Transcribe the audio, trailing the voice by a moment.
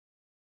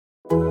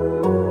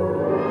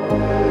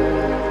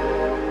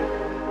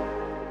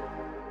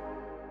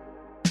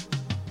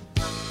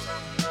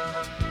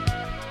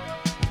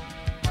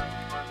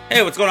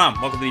Hey, what's going on?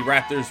 Welcome to the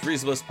Raptors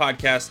Reasonless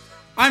Podcast.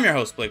 I'm your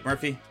host, Blake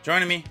Murphy.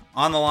 Joining me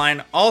on the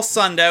line, all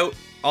sunned out,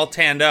 all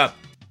tanned up,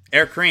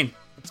 Eric Green.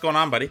 What's going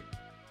on, buddy?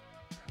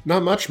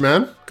 Not much,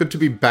 man. Good to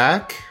be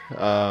back.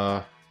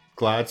 Glad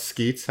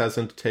Skeets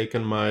hasn't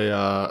taken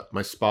my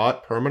my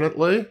spot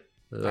permanently.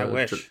 I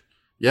wish.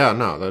 Yeah,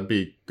 no, that'd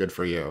be good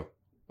for you.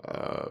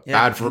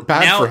 Yeah.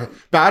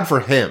 Bad for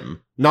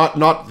him.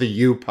 Not the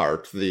you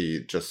part.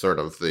 The just sort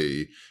of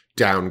the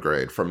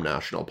downgrade from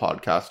national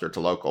podcaster to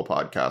local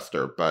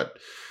podcaster. But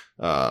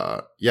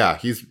yeah,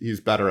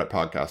 he's better at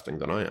podcasting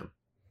than I am.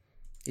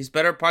 He's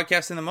better at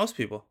podcasting than most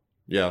people.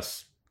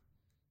 Yes.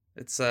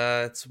 It's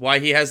why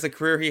he has the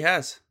career he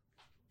has.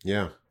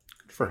 Yeah,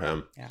 good for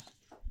him. Yeah.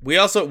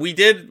 We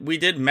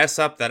did mess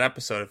up that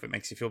episode, if it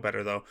makes you feel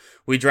better, though.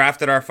 We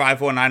drafted our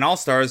 519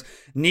 All-Stars.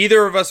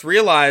 Neither of us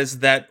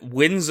realized that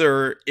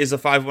Windsor is a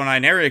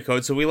 519 area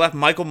code, so we left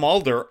Michael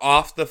Mulder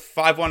off the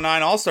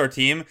 519 All-Star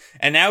team,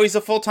 and now he's a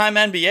full-time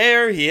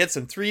NBAer. He hit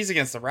some threes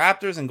against the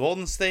Raptors and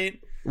Golden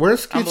State.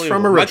 Where's Skeets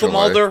from originally?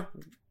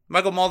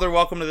 Michael Mulder,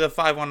 welcome to the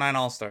 519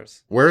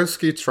 All-Stars. Where is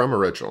Skeets from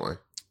originally?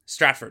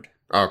 Stratford.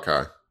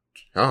 Okay.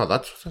 Oh,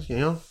 that's,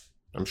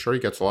 I'm sure he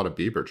gets a lot of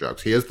Bieber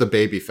jokes. He is the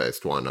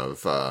baby-faced one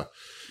of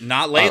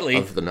not lately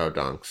of the no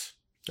dunks.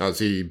 Oh, is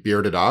he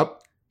bearded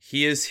up?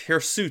 He is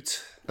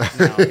hirsute.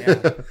 No,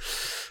 yeah.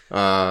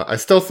 I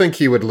still think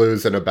he would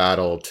lose in a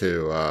battle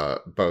to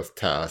both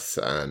Tess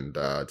and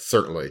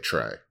certainly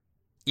Trey.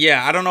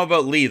 Yeah, I don't know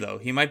about Lee though.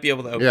 He might be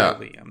able to outgo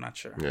Lee. I'm not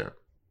sure. Yeah.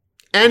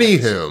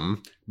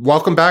 Anywho,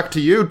 welcome back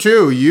to you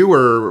too. You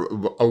were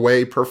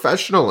away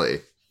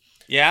professionally.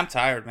 Yeah, I'm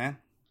tired, man.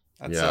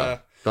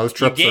 That's those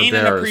trips you gain are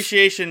an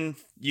appreciation.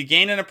 You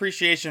gain an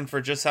appreciation for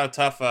just how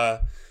tough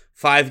a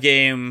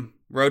 5-game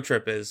road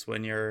trip is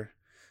when you're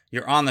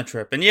on the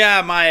trip. And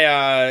yeah,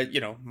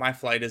 my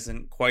flight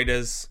isn't quite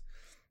as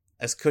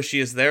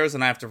cushy as theirs,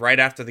 and I have to write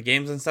after the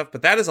games and stuff.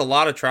 But that is a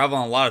lot of travel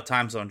and a lot of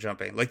time zone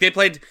jumping. Like the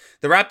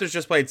Raptors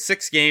just played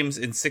 6 games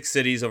in 6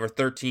 cities over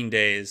 13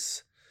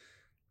 days.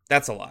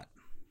 That's a lot.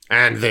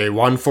 And they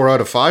won 4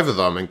 out of 5 of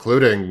them,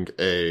 including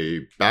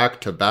a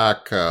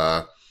back-to-back.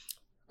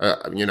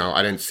 I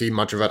didn't see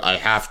much of it. I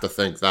have to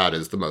think that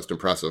is the most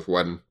impressive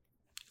win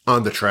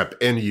on the trip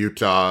in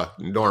Utah.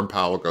 Norm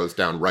Powell goes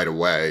down right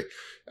away.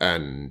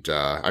 And,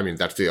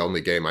 that's the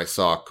only game I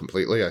saw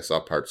completely. I saw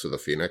parts of the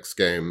Phoenix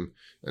game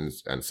and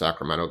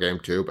Sacramento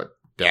game too. But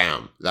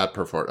damn, that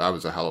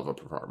was a hell of a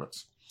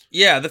performance.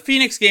 Yeah, the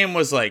Phoenix game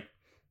was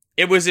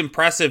it was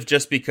impressive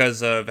just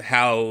because of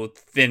how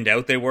thinned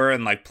out they were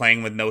and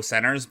playing with no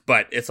centers.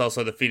 But it's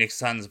also the Phoenix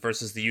Suns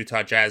versus the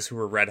Utah Jazz, who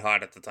were red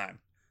hot at the time.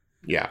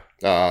 Yeah.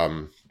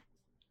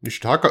 We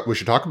should talk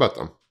about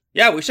them.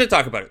 Yeah, we should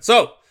talk about it.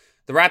 So,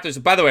 the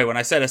Raptors, by the way, when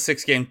I said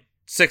 6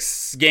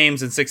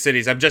 games in 6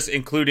 cities, I'm just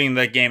including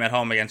the game at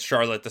home against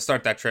Charlotte to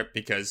start that trip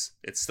because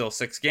it's still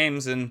 6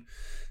 games in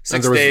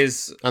 6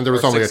 days. And there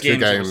was only a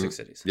 2-game. 6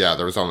 cities. Yeah,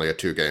 there was only a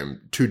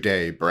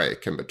 2-day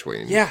break in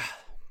between. Yeah.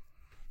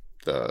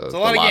 The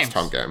last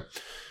home game.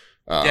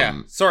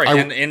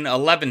 In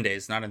 11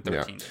 days, not in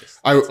 13 days.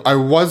 I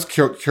was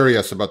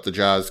curious about the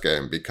Jazz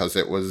game because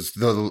it was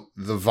the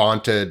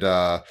vaunted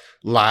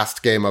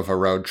last game of a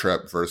road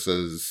trip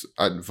versus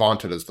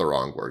vaunted is the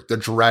wrong word. The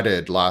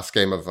dreaded last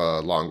game of a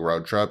long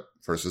road trip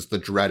versus the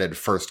dreaded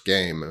first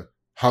game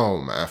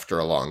home after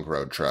a long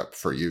road trip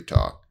for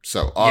Utah.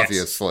 So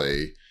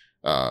obviously,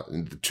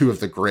 2 of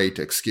the great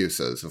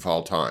excuses of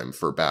all time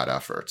for bad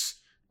efforts.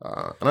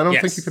 And I don't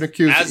think you can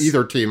accuse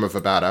either team of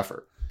a bad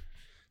effort.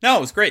 No,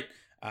 it was great.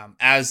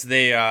 As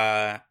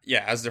they're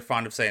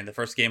fond of saying, the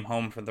first game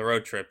home from the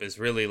road trip is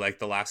really like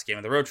the last game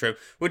of the road trip,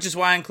 which is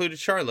why I included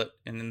Charlotte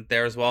in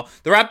there as well.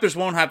 The Raptors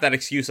won't have that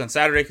excuse on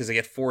Saturday because they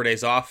get 4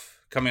 days off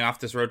coming off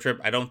this road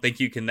trip. I don't think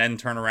you can then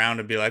turn around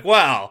and be like,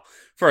 well,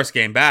 first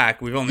game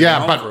back, we've only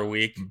been home for a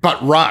week.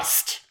 But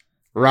rust.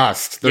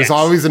 There's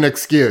always an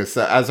excuse.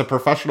 As a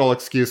professional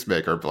excuse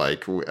maker,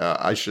 Blake,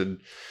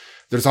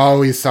 there's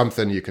always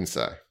something you can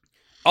say.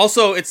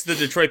 Also, it's the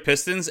Detroit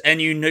Pistons, and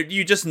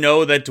you just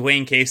know that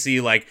Dwayne Casey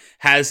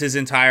has his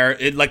entire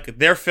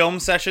their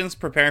film sessions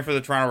preparing for the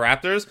Toronto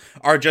Raptors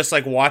are just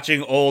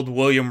watching old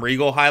William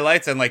Regal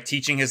highlights and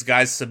teaching his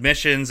guys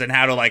submissions and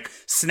how to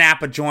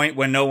snap a joint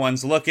when no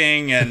one's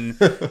looking and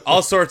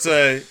all sorts of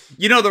the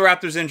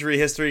Raptors' injury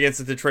history against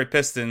the Detroit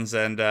Pistons,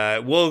 and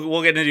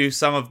we'll get into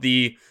some of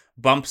the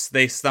bumps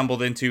they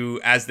stumbled into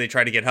as they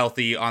try to get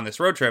healthy on this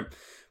road trip,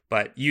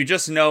 but you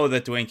just know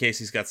that Dwayne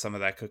Casey's got some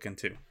of that cooking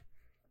too.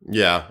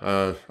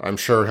 Yeah, I'm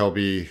sure he'll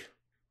be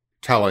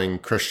telling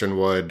Christian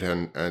Wood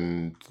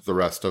and the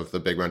rest of the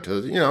big men to,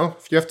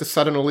 if you have to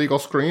set an illegal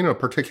screen, a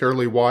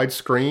particularly wide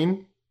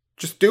screen,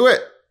 just do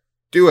it.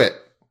 Do it.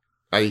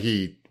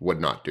 He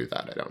would not do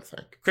that, I don't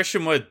think.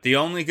 Christian Wood, the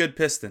only good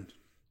Piston.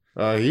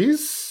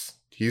 He's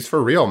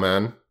for real,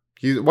 man.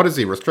 What is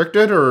he,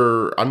 restricted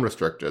or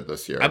unrestricted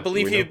this year? I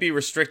believe he would be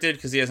restricted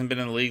because he hasn't been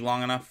in the league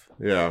long enough.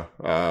 Yeah.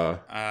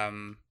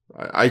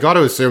 I got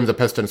to assume the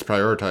Pistons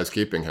prioritize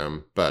keeping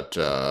him, but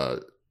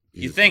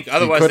you think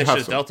otherwise they should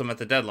have dealt him at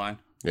the deadline.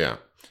 Yeah.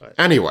 But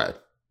anyway,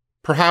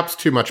 Perhaps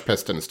too much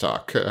Pistons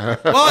talk. Well,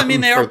 I mean,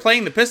 they are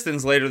playing the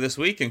Pistons later this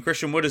week, and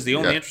Christian Wood is the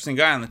only interesting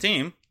guy on the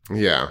team.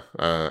 Yeah,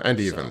 and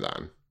even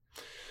then.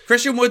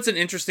 Christian Wood's an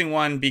interesting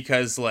one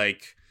because,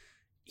 like,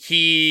 this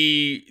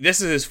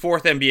is his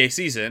 4th NBA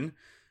season,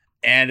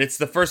 and it's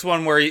the first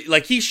one where,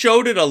 he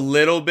showed it a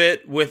little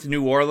bit with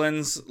New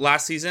Orleans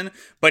last season,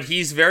 but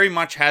he's very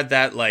much had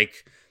that,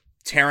 like,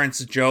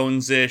 Terrence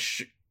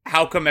Jones-ish,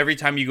 how come every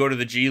time you go to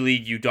the G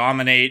League, you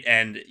dominate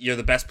and you're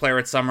the best player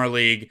at Summer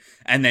League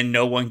and then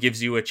no one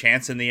gives you a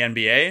chance in the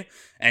NBA?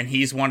 And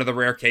he's one of the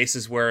rare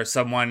cases where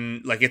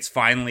someone, like, it's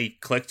finally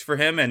clicked for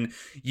him. And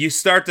you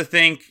start to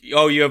think,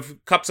 oh, you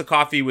have cups of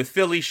coffee with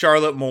Philly,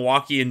 Charlotte,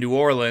 Milwaukee, and New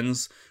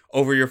Orleans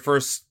over your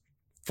first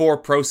 4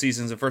 pro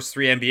seasons, the first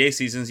 3 NBA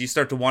seasons. You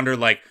start to wonder,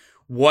 like,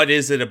 what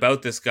is it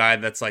about this guy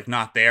that's, like,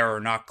 not there or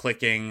not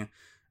clicking?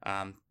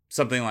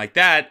 Something like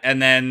that,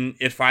 and then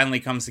it finally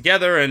comes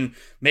together, and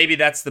maybe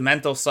that's the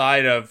mental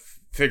side of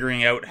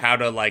figuring out how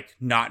to, like,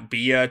 not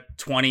be a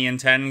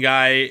 20-10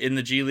 guy in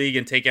the G League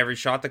and take every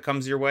shot that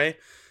comes your way.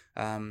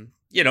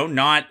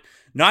 Not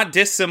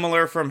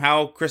dissimilar from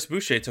how Chris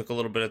Boucher took a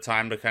little bit of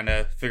time to kind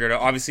of figure it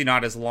out. Obviously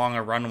not as long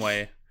a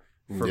runway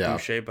for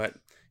Boucher, but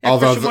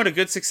Christian Wood, a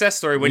good success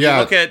story. When you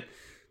look at,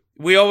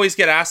 we always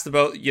get asked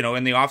about,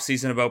 in the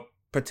offseason about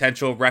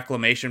potential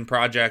reclamation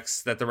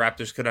projects that the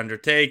Raptors could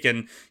undertake,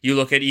 and you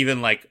look at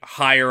even, like,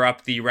 higher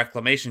up the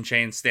reclamation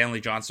chain, Stanley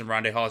Johnson,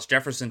 Rondae Hollis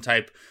Jefferson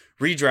type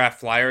redraft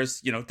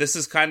flyers. This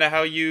is kind of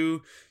how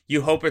you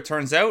hope it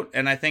turns out,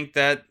 and I think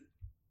that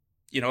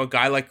a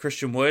guy like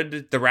Christian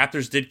Wood, the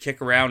Raptors did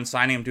kick around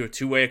signing him to a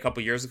 2-way a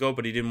couple years ago,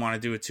 but he didn't want to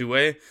do a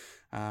 2-way.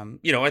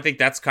 I think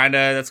that's kind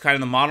of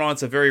the model.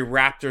 It's a very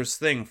Raptors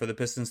thing for the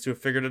Pistons to have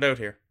figured it out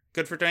here.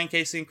 Good for Dwayne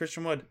Casey and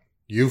Christian Wood.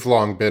 You've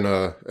long been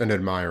an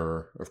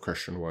admirer of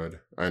Christian Wood,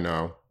 I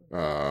know.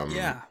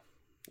 Yeah.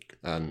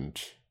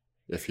 And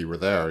if he were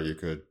there, you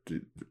could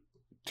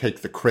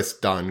take the Chris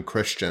Dunn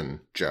Christian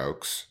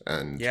jokes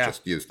and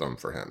just use them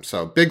for him.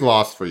 So big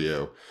loss for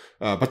you.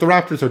 But the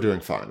Raptors are doing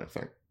fine, I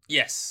think.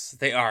 Yes,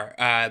 they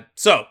are.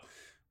 So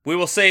we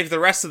will save the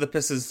rest of the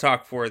Pistons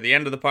talk for the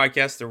end of the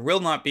podcast. There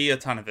will not be a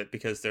ton of it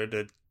because they're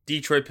the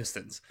Detroit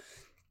Pistons.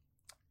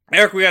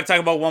 Eric, we got to talk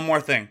about one more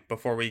thing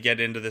before we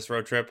get into this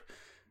road trip.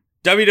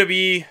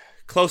 WWE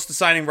close to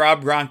signing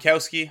Rob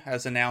Gronkowski,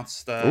 as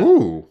announced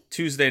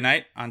Tuesday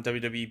night on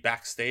WWE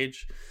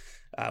Backstage.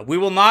 We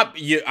will not.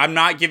 I'm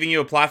not giving you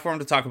a platform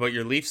to talk about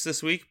your Leafs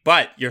this week,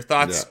 but your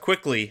thoughts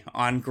quickly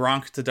on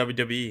Gronk to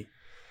WWE.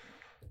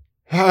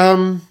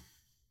 I'm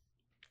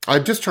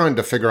just trying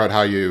to figure out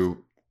how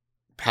you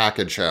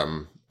package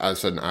him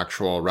as an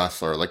actual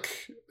wrestler.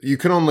 Like, you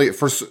can only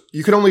for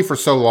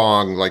so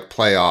long, like,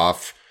 play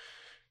off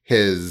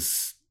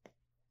his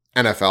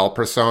NFL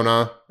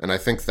persona, and I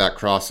think that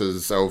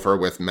crosses over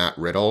with Matt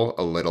Riddle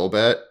a little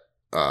bit.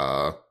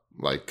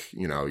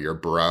 Your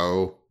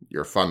bro,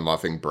 your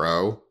fun-loving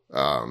bro.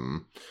 I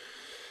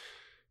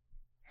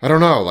don't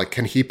know, like,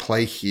 can he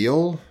play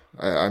heel?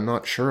 I'm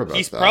not sure about that.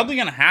 He's probably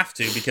going to have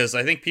to, because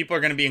I think people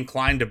are going to be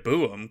inclined to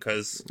boo him,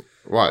 because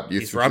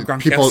he's Rob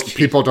Gronkowski.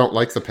 People don't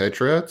like the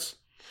Patriots?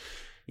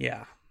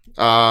 Yeah.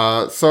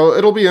 So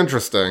it'll be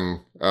interesting.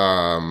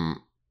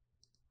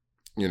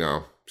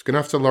 He's going to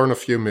have to learn a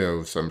few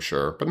moves, I'm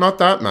sure. But not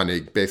that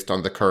many based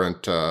on the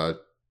current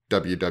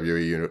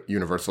WWE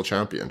Universal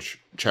Champion.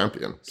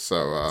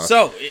 So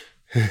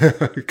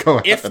go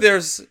ahead.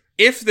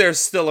 If there's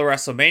still a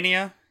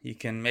WrestleMania, you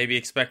can maybe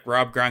expect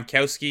Rob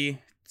Gronkowski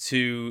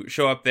to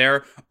show up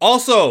there.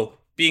 Also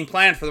being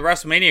planned for the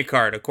WrestleMania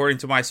card, according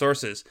to my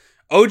sources,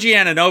 OG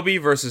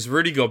Anunoby versus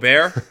Rudy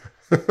Gobert.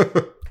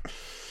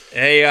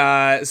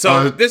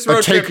 This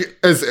road trip...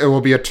 It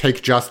will be a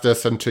take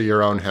justice into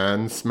your own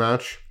hands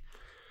match.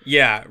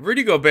 Yeah,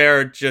 Rudy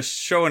Gobert just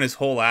showing his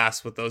whole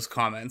ass with those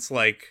comments.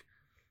 Like,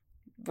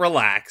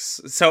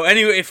 relax. So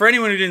anyway, for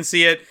anyone who didn't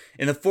see it,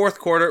 in the fourth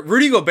quarter,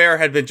 Rudy Gobert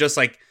had been just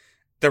like,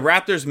 the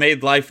Raptors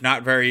made life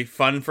not very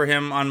fun for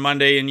him on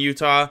Monday in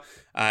Utah.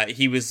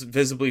 He was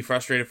visibly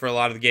frustrated for a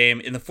lot of the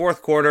game. In the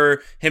fourth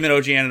quarter, him and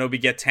OG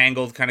Anunoby get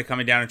tangled, kind of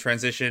coming down in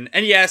transition.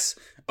 And yes,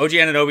 OG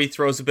Anunoby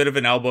throws a bit of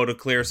an elbow to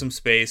clear some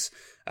space.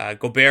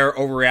 Gobert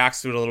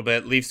overreacts to it a little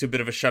bit, leads to a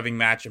bit of a shoving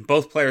match, and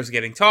both players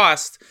getting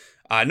tossed.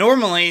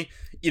 Normally,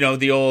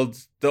 the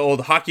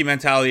old hockey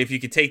mentality, if you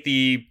could take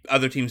the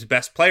other team's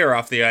best player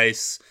off the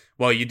ice,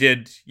 well, you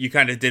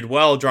kind of did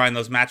well drawing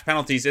those match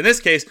penalties. In this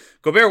case,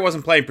 Gobert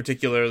wasn't playing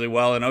particularly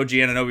well, and OG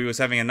Anunoby was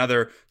having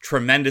another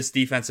tremendous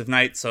defensive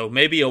night, so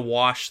maybe a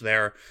wash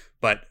there.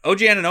 But OG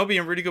Anunoby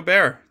and Rudy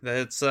Gobert,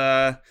 that's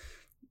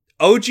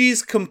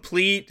OG's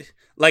complete,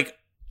 like,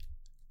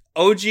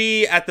 OG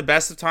at the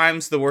best of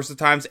times, the worst of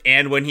times,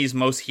 and when he's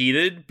most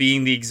heated,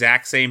 being the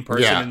exact same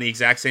person and the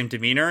exact same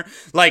demeanor.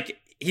 Like,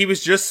 he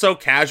was just so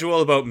casual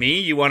about me.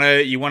 You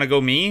wanna go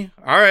me?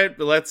 All right,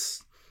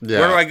 let's. Yeah.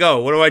 Where do I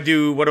go? What do I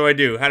do? What do I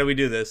do? How do we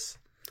do this?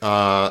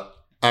 I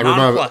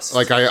remember,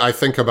 like, I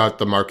think about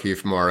the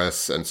Markieff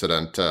Morris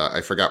incident. I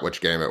forgot which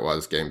game it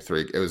was. Game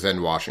 3. It was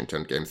in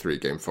Washington. Game 3,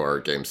 Game 4,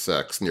 Game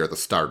 6, near the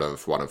start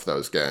of one of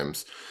those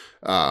games.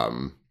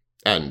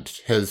 And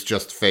his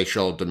just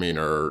facial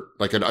demeanor,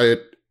 like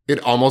it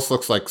almost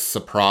looks like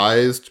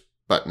surprised,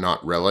 but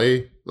not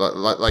really.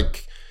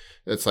 Like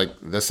it's like,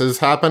 this is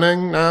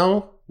happening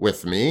now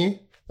with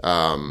me.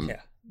 But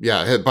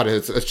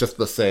it's just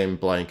the same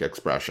blank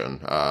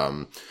expression.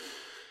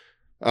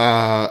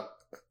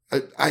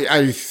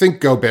 I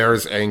think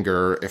Gobert's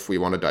anger, if we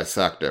want to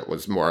dissect it,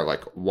 was more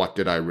like, what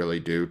did I really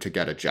do to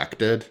get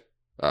ejected?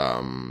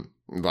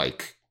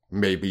 Like,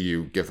 maybe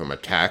you give him a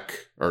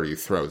tech or you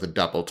throw the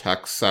double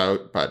techs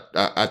out. But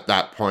at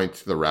that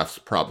point, the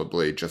refs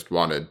probably just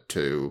wanted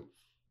to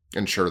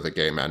ensure the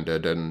game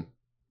ended and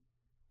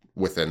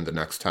within the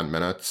next 10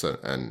 minutes.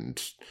 And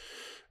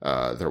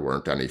there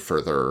weren't any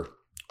further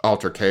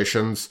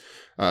altercations.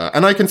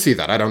 And I can see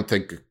that. I don't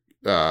think,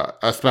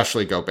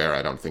 especially Gobert,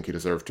 I don't think he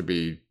deserved to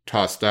be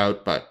tossed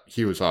out, but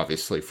he was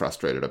obviously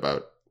frustrated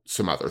about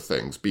some other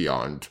things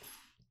beyond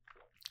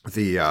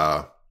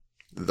the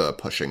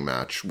pushing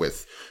match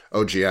with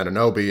OG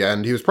Anunoby,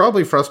 and he was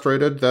probably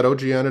frustrated that OG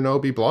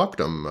Anunoby blocked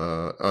him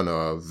on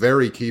a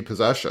very key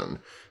possession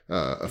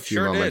a few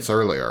moments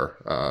earlier.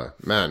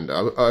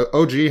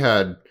 OG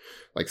had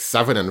like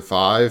 7 and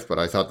 5, but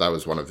I thought that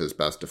was one of his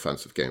best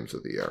defensive games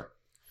of the year.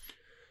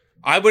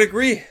 I would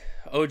agree.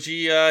 OG,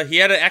 he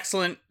had an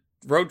excellent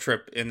road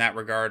trip in that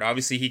regard.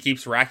 Obviously, he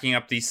keeps racking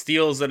up these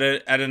steals at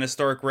an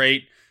historic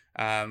rate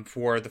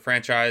for the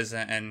franchise,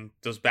 and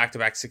those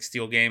back-to-back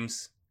 6-steal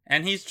games.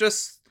 And he's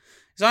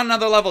on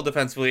another level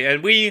defensively.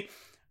 And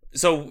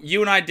so you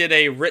and I did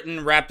a written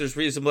Raptors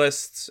reason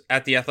list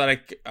at The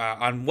Athletic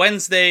on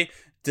Wednesday,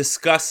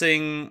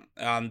 discussing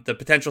the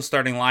potential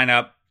starting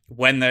lineup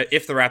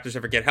if the Raptors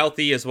ever get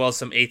healthy, as well as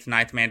some 8th,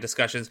 9th man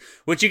discussions,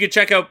 which you can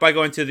check out by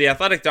going to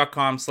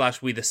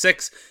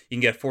theathletic.com/we6. You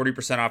can get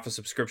 40% off a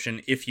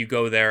subscription if you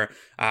go there.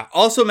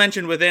 Also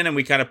mentioned within, and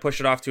we kind of push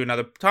it off to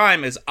another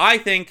time, is I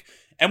think,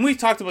 and we've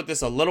talked about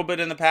this a little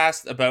bit in the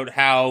past, about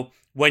how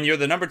when you're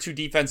the number 2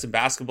 defense in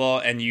basketball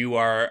and you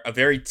are a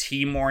very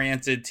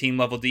team-oriented,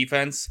 team-level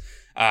defense,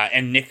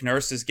 and Nick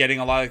Nurse is getting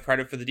a lot of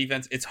credit for the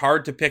defense, it's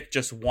hard to pick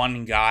just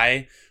one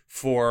guy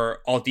for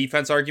all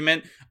defense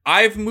argument.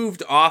 I've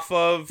moved off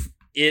of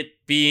it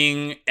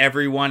being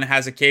everyone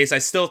has a case. I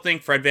still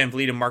think Fred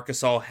VanVleet and Marc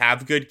Gasol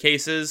have good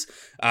cases,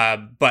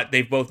 but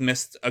they've both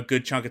missed a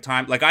good chunk of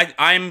time. Like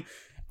I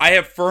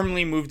have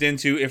firmly moved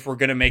into, if we're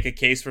going to make a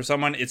case for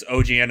someone, it's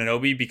OG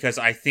Anunoby, because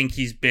I think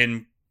he's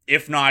been,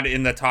 if not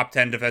in the top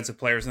 10 defensive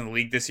players in the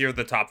league this year,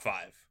 the top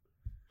 5.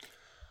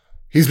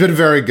 He's been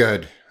very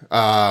good.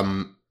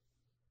 And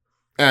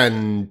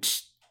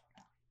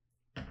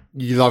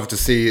you love to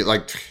see,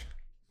 like,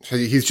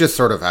 he's just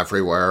sort of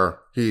everywhere.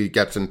 He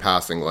gets in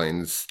passing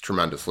lanes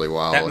tremendously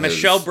well. That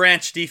Michelle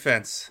Branch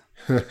defense.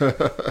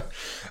 I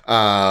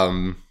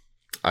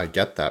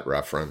get that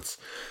reference.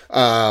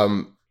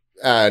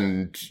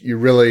 And you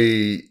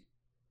really,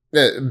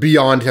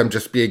 beyond him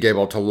just being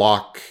able to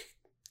lock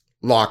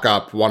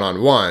up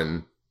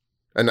one-on-one,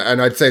 and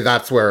I'd say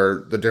that's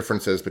where the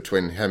difference is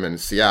between him and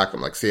Siakam.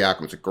 Like,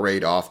 Siakam's a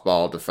great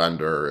off-ball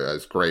defender,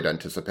 has great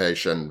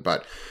anticipation,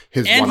 but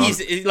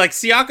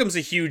Siakam's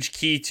a huge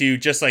key to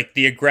just like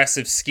the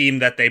aggressive scheme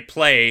that they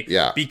play,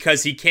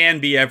 because he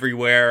can be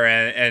everywhere,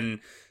 and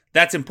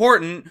that's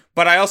important.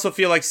 But I also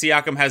feel like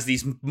Siakam has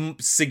these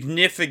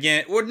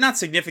significant, or not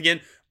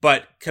significant,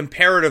 but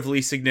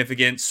comparatively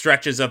significant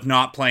stretches of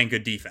not playing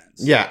good defense.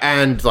 Yeah,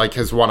 and like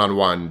his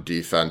one-on-one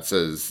defense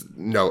is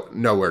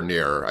nowhere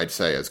near, I'd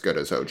say, as good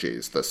as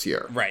OG's this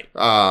year. Right.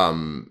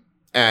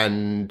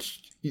 And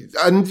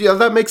yeah,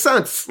 that makes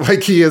sense.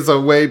 Like, he is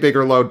a way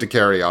bigger load to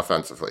carry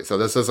offensively. So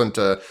this isn't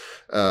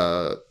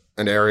an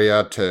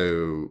area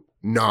to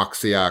knock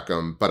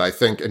Siakam, but I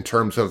think in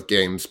terms of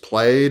games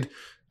played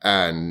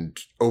and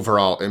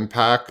overall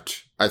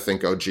impact, I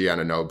think OG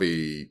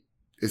Anunoby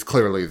is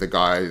clearly the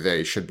guy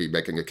they should be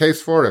making a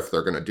case for if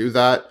they're going to do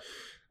that.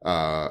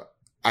 I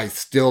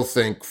still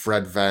think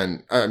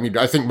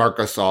I think Marc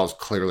Gasol's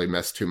clearly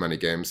missed too many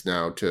games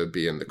now to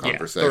be in the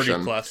conversation.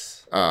 30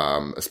 plus.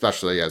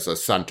 Especially as a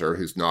center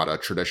who's not a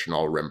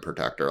traditional rim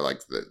protector.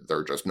 Like,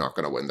 they're just not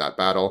going to win that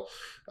battle.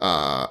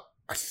 I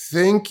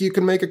think you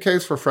can make a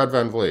case for Fred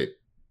VanVleet.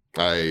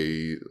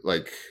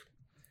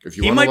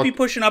 He might be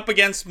pushing up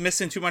against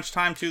missing too much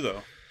time too,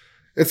 though.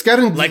 It's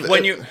getting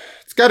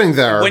it's getting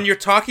there. When you're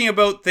talking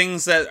about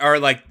things that are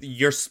like,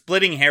 you're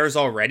splitting hairs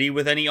already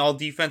with any all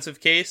defensive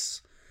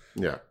case.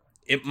 Yeah.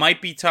 It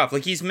might be tough.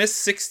 Like, he's missed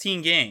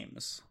 16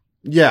 games.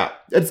 Yeah,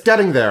 it's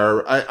getting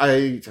there.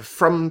 I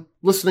from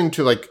listening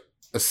to like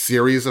a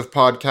series of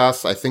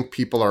podcasts, I think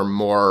people are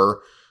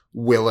more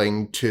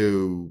willing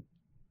to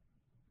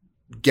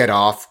get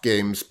off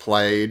games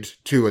played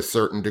to a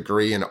certain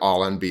degree in all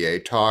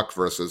NBA talk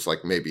versus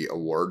like maybe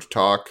award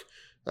talk.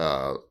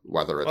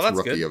 Whether it's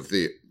rookie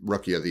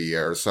of the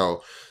year.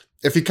 So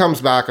if he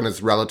comes back and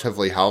is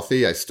relatively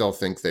healthy, I still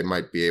think they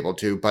might be able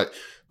to. But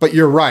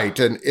you're right.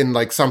 And in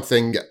like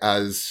something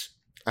as,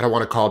 I don't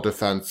want to call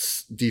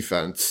defense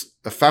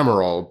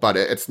ephemeral, but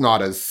it's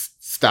not as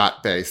stat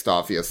based,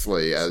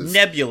 obviously, as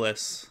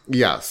nebulous.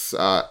 Yes,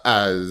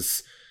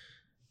 as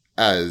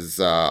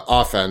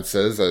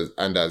offenses,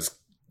 and as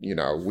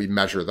we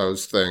measure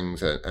those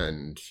things,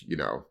 and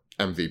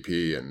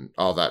MVP and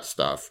all that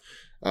stuff.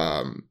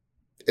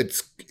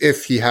 It's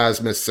if he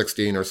has missed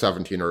 16 or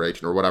 17 or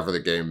 18 or whatever the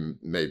game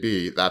may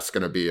be, that's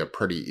going to be a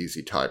pretty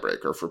easy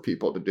tiebreaker for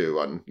people to do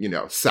on,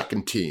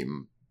 second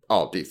team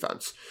all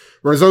defense.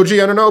 Whereas OG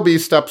Anunoby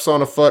steps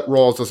on a foot,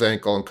 rolls his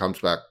ankle, and comes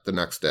back the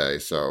next day.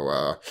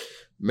 So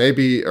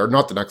maybe, or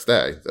not the next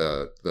day,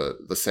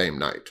 the same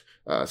night.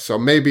 So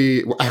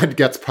maybe Ed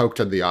gets poked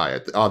in the eye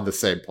on the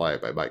same play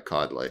by Mike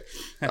Conley.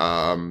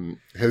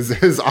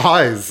 His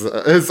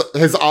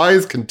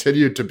eyes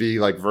continued to be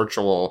like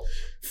virtual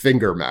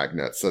finger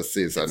magnets this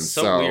season.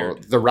 So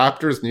weird. The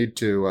Raptors need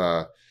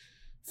to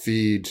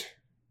feed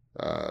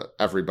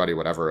everybody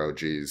whatever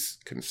OG's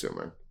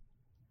consuming.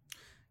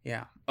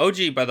 Yeah.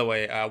 OG, by the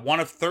way, one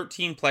of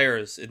 13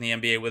 players in the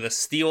NBA with a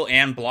steal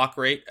and block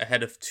rate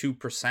ahead of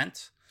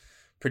 2%.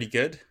 Pretty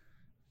good.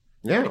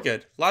 Yeah. Pretty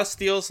good. A lot of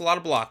steals, a lot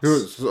of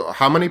blocks.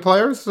 How many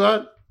players is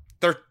that?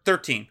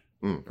 13.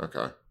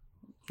 Okay.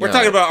 We're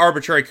talking about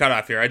arbitrary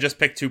cutoff here. I just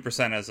picked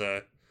 2% as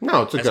a...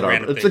 No, it's a good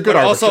arbitrary. It's a good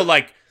also,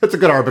 like, it's a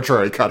good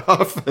arbitrary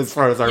cutoff as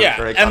far as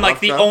arbitrary cutoff. And like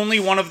the only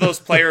one of those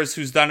players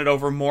who's done it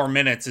over more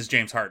minutes is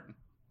James Harden.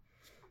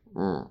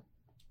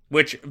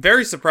 Which,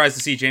 very surprised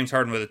to see James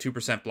Harden with a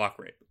 2% block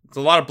rate. It's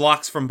a lot of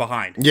blocks from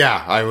behind.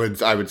 Yeah, I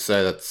would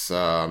say that's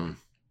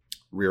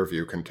rear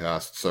view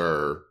contests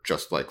are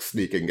just like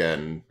sneaking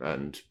in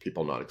and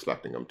people not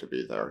expecting him to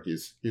be there.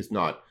 He's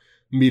not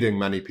meeting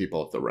many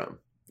people at the rim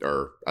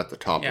or at the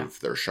top of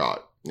their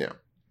shot. Yeah.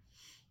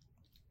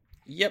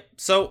 Yep.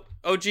 So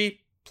OG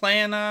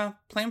playing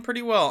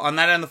pretty well on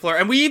that end of the floor.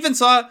 And we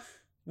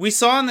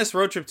saw on this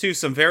road trip too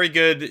some very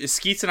good.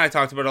 Skeets and I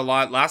talked about it a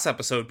lot last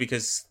episode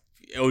because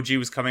OG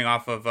was coming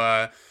off of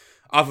a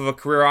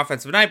career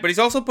offensive night, but he's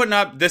also putting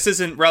up, this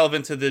isn't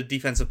relevant to the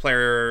defensive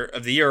player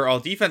of the year or all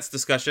defense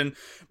discussion,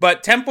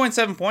 but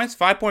 10.7 points,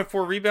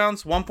 5.4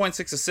 rebounds,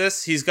 1.6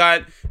 assists. He's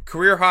got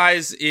career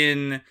highs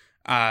in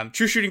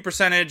true shooting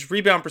percentage,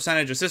 rebound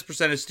percentage, assist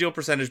percentage, steal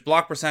percentage,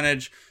 block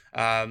percentage.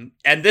 And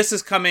this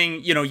is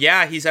coming,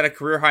 he's at a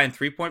career high in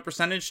 3-point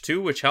percentage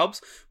too, which helps,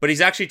 but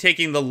he's actually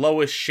taking the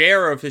lowest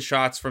share of his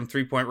shots from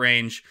 3-point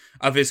range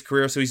of his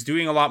career. So he's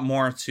doing a lot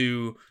more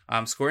to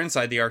score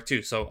inside the arc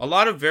too. So a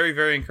lot of very,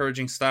 very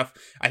encouraging stuff.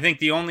 I think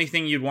the only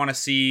thing you'd want to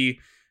see,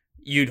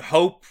 you'd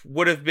hope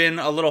would have been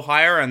a little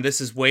higher, and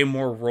this is way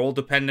more role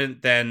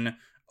dependent than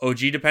OG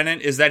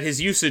dependent, is that his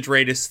usage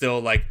rate is still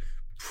like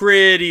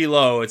pretty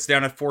low. It's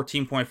down at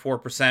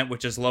 14.4%,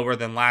 which is lower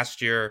than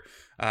last year.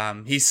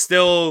 He's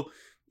still,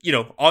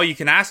 all you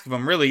can ask of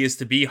him really is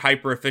to be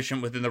hyper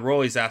efficient within the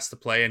role he's asked to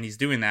play, and he's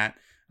doing that.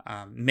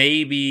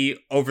 Maybe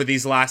over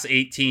these last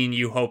 18,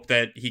 you hope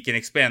that he can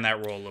expand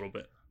that role a little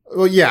bit.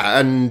 Well, yeah,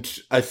 and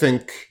I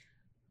think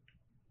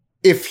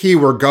if he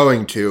were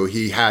going to,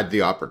 he had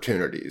the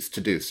opportunities to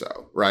do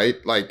so, right?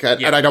 Like,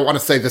 and I don't want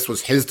to say this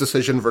was his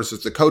decision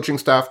versus the coaching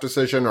staff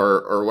decision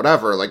or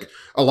whatever. Like,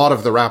 a lot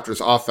of the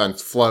Raptors'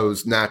 offense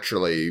flows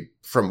naturally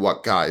from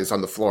what guys on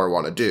the floor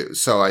want to do.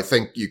 So I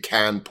think you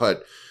can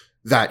put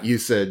that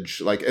usage,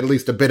 like at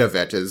least a bit of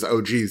it, is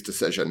OG's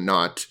decision,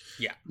 not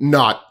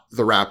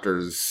the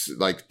Raptors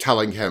like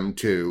telling him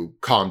to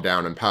calm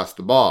down and pass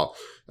the ball.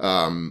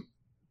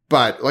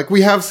 But like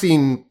we have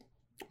seen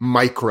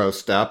micro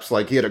steps,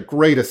 like he had a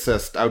great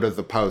assist out of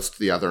the post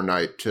the other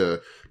night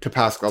to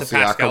Pascal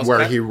Siakam,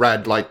 where he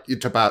read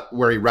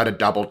where he read a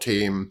double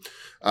team.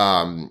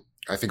 I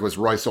think it was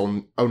Royce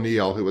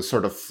O'Neal who was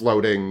sort of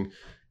floating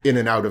in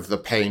and out of the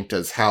paint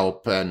as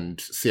help, and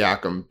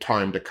Siakam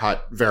timed a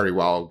cut very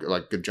well.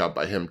 Like, good job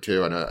by him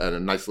too, and a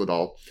nice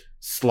little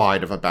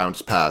slide of a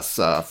bounce pass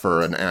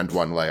for an and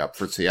one layup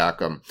for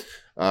Siakam.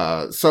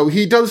 So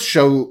he does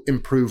show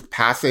improved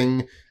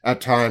passing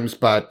at times,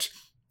 but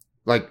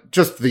like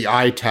just the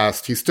eye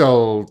test, he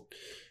still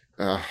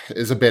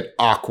is a bit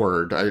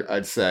awkward,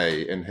 I'd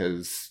say, in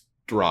his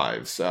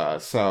drives.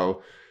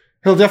 So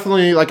he'll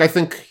definitely, like, I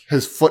think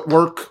his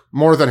footwork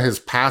more than his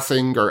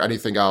passing or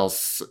anything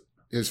else,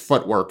 his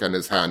footwork and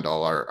his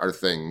handle are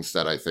things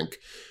that I think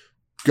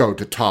go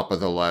to top of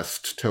the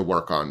list to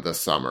work on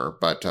this summer.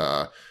 But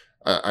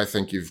I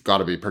think you've got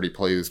to be pretty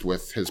pleased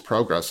with his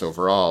progress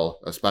overall,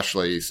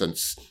 especially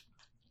since,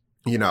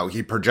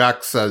 he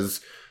projects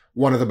as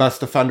one of the best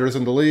defenders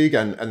in the league.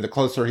 And the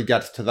closer he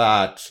gets to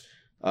that,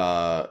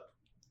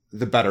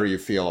 the better you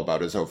feel about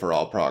his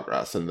overall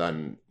progress. And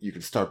then you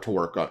can start to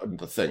work on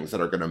the things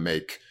that are going to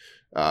make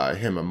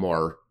him a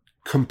more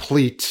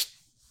complete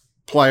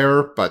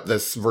player. But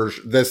this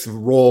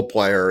role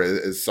player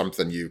is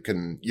something you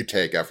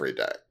take every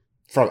day,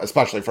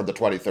 especially from the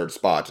 23rd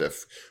spot,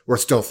 if we're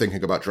still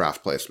thinking about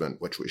draft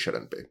placement, which we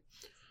shouldn't be.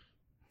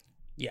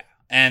 Yeah.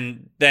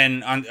 And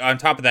then on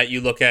top of that,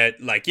 you look at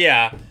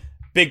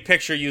big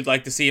picture, you'd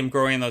like to see him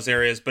growing in those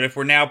areas. But if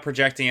we're now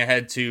projecting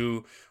ahead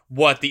to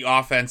what the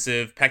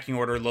offensive pecking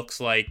order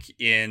looks like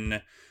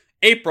in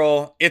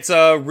April, it's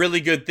a really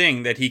good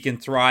thing that he can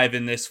thrive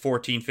in this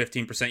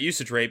 14-15%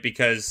 usage rate,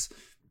 because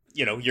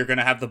you're going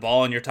to have the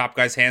ball in your top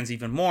guy's hands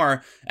even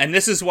more. And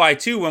this is why,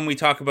 too, when we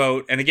talk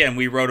about, and again,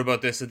 we wrote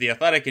about this at The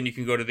Athletic, and you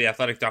can go to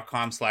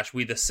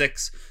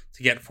theathletic.com/we6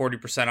 to get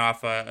 40%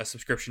 off a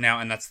subscription now.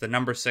 And that's the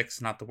number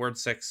 6, not the word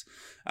 6.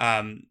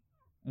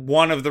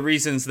 One of the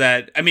reasons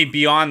that,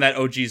 beyond that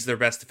OG's their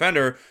best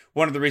defender,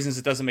 one of the reasons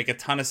it doesn't make a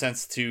ton of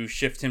sense to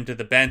shift him to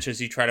the bench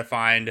as you try to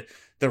find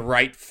the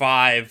right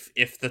 5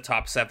 if the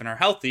top 7 are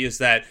healthy is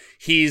that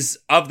he's,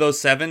 of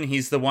those 7,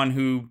 he's the one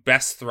who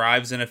best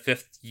thrives in a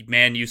 5th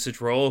man usage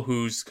role,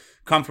 who's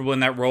comfortable in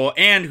that role,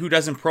 and who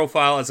doesn't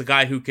profile as a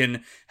guy who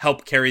can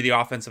help carry the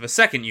offense of a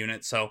second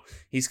unit. So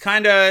he's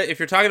kind of, if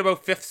you're talking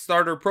about 5th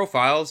starter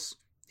profiles,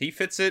 he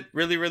fits it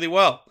really, really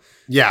well.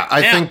 Yeah,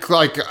 I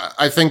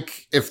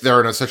think if they're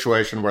in a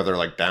situation where they're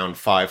like down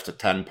 5 to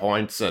 10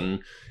 points and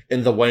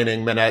in the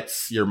waning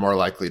minutes, you're more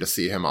likely to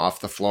see him off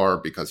the floor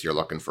because you're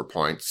looking for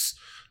points.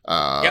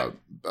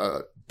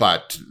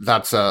 But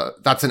that's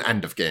an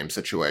end of game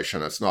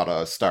situation. It's not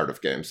a start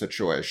of game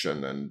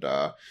situation. And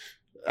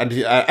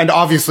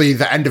obviously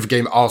the end of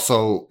game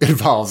also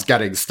involves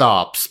getting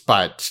stops.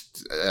 But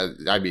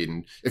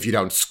if you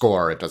don't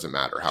score, it doesn't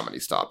matter how many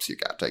stops you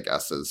get, I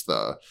guess is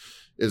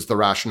the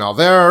rationale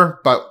there,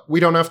 but we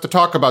don't have to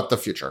talk about the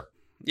future.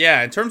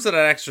 Yeah, in terms of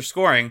that extra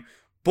scoring,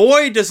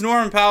 boy, does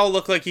Norman Powell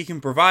look like he can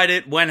provide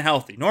it when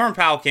healthy. Norman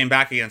Powell came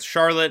back against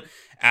Charlotte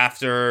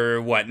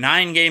after,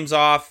 9 games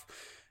off.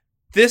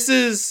 This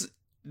is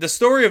the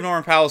story of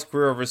Norman Powell's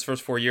career over his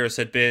first 4 years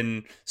had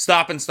been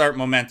stop and start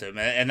momentum.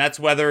 And that's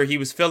whether he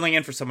was filling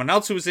in for someone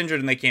else who was injured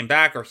and they came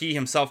back, or he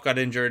himself got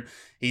injured.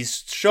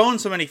 He's shown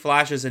so many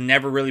flashes and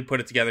never really put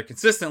it together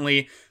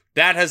consistently.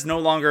 That has no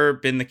longer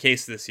been the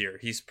case this year.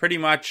 He's pretty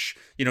much,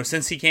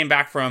 since he came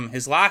back from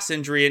his last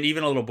injury and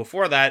even a little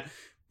before that,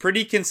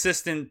 pretty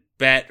consistent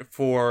bet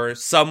for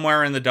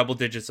somewhere in the double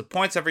digits of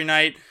points every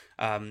night,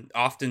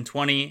 often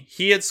 20.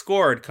 He had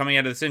scored coming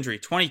out of this injury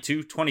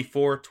 22,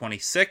 24,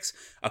 26,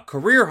 a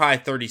career high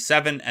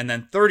 37, and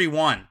then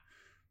 31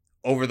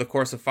 over the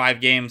course of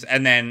 5 games,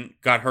 and then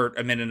got hurt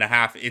a minute and a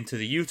half into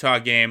the Utah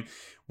game.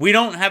 We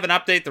don't have an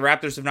update. The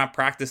Raptors have not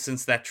practiced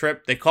since that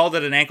trip. They called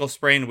it an ankle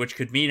sprain, which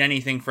could mean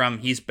anything from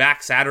he's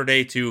back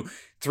Saturday to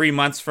 3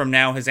 months from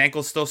now his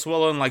ankle's still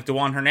swollen like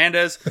DeJuan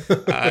Hernandez.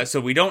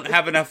 So we don't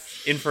have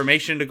enough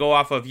information to go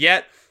off of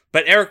yet.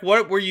 But Eric,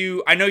 what were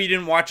you? I know you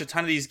didn't watch a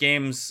ton of these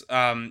games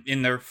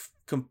in their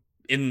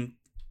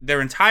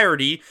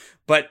entirety,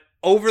 but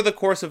over the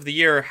course of the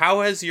year,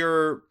 how has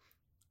your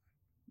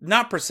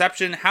not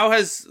perception? How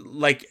has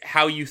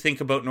how you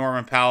think about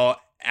Norman Powell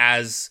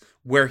as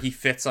where he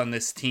fits on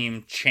this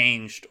team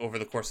changed over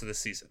the course of the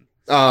season?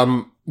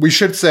 We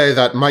should say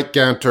that Mike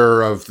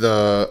Ganter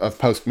of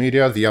Post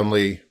Media, the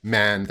only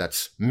man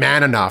that's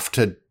man enough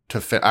to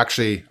fit.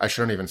 Actually, I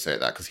shouldn't even say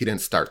that because he didn't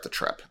start the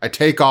trip. I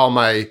take all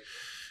my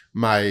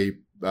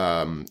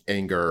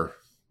anger,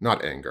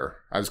 not anger.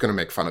 I was going to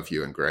make fun of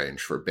you and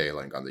Grange for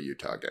bailing on the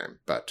Utah game,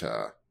 but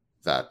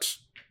that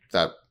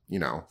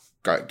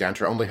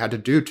Ganter only had to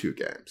do 2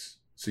 games,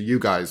 so you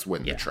guys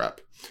win the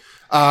trip.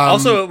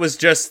 Also, it was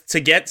just to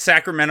get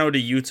Sacramento to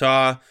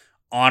Utah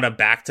on a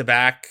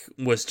back-to-back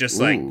was just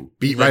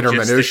beat writer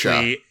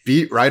minutia.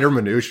 Beat writer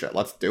minutia.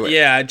 Let's do it.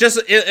 Yeah,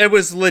 it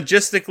was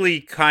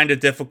logistically kind of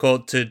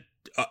difficult to,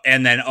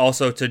 and then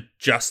also to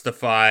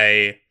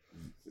justify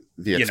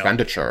the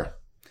expenditure.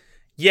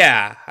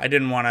 Yeah, I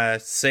didn't want to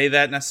say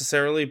that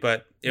necessarily,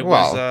 but it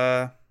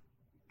was.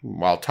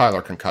 Well,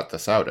 Tyler can cut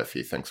this out if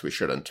he thinks we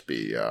shouldn't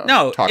be.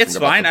 No, talking it's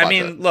about fine. the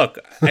budget. Look,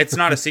 it's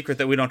not a secret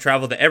that we don't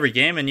travel to every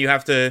game, and you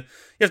have to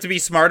be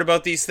smart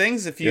about these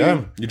things. If you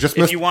want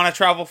to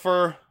travel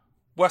for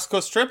West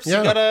Coast trips, you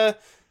gotta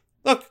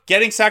look.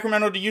 Getting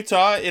Sacramento to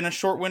Utah in a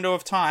short window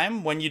of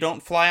time when you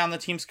don't fly on the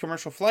team's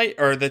commercial flight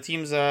or the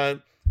team's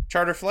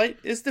charter flight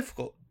is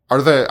difficult.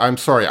 I'm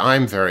sorry,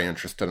 I'm very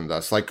interested in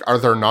this. Are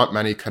there not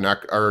many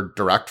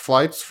direct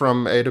flights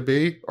from A to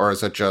B, or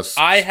is it just...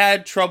 I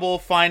had trouble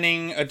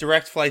finding a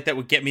direct flight that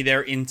would get me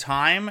there in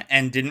time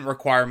and didn't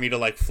require me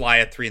to fly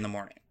at 3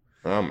 a.m.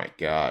 Oh my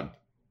God.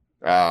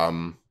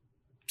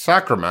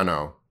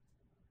 Sacramento.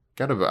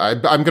 I'm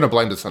going to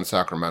blame this on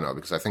Sacramento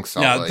because I think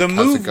Salt Lake the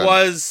has a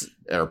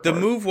good airport. The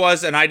move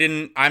was, and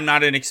I'm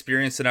not an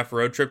experienced enough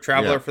road trip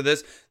traveler for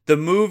this. The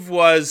move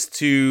was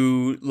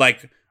to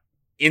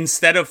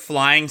instead of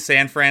flying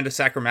San Fran to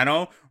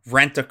Sacramento,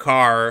 rent a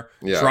car,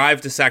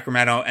 drive to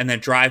Sacramento, and then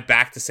drive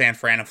back to San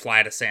Fran and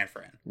fly to San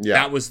Fran. Yeah.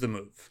 That was the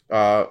move.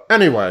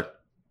 Anyway,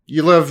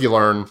 you live, you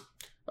learn.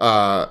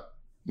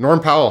 Norm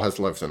Powell has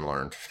lived and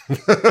learned.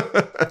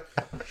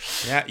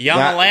 Yeah, young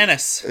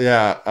Alanis.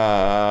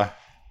 Yeah,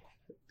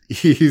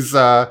 he's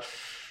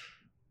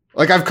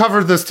I've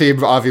covered this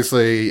team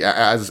obviously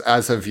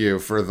as have you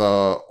for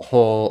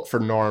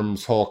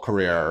Norm's whole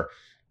career,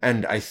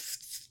 and I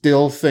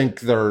still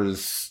think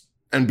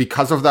and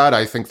because of that,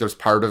 I think there's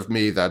part of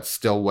me that's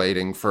still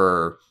waiting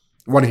for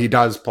when he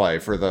does play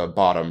for the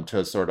bottom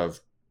to sort of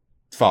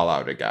fall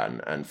out again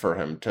and for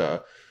him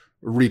to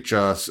reach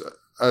a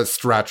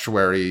stretch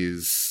where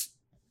he's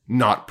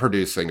not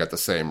producing at the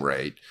same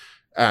rate.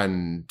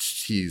 and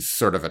he's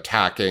sort of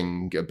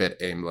attacking a bit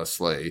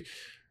aimlessly.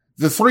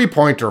 The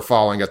 3-pointer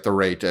falling at the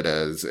rate it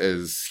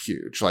is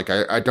huge. Like,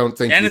 I don't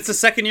think... And it's the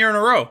second year in a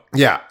row.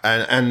 Yeah,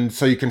 and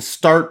so you can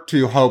start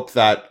to hope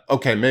that,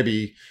 okay,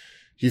 maybe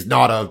he's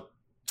not a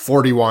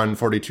 41,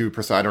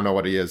 42%. I don't know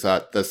what he is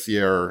at this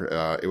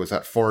year. It was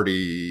at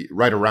 40,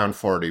 right around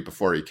 40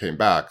 before he came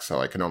back,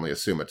 so I can only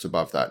assume it's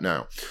above that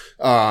now.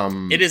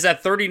 It is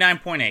at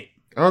 39.8.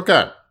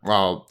 Okay,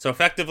 well... So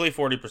effectively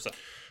 40%.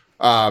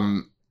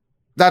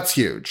 That's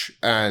huge,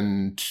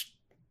 and...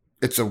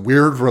 It's a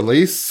weird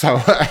release, so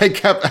I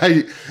think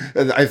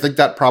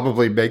that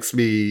probably makes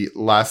me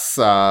less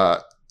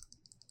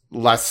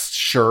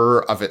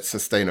sure of its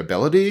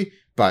sustainability,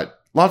 but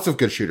lots of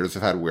good shooters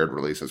have had weird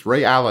releases.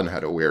 Ray Allen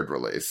had a weird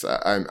release.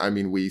 I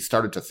mean, we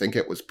started to think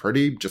it was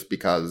pretty just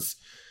because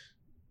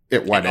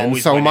it went in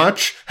so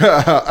much,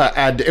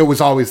 and it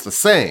was always the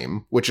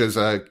same, which is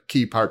a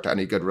key part to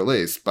any good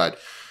release, but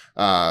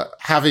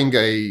having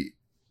a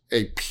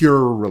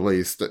pure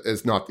release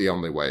is not the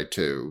only way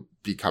to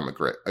become a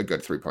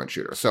good 3-point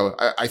shooter. So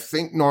I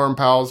think Norman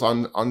Powell's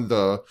on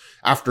the,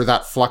 after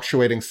that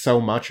fluctuating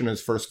so much in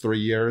his first 3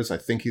 years, I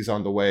think he's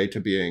on the way to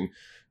being,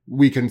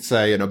 we can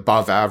say, an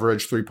above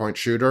average 3-point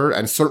shooter,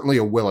 and certainly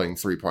a willing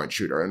 3-point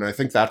shooter. And I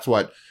think that's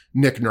what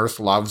Nick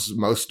Nurse loves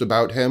most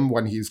about him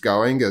when he's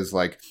going, is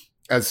like,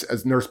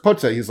 as Nurse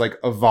puts it, he's like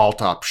a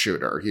vault up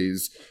shooter.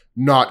 He's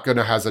not going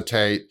to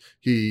hesitate.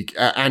 He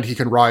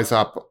can rise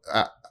up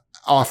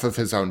off of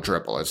his own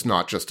dribble. It's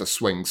not just a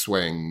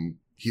swing,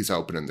 he's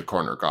open in the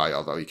corner guy,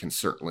 although he can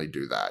certainly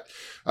do that.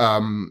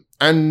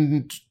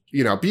 And,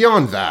 you know,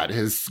 beyond that,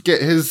 his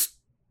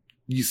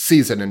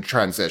season in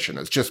transition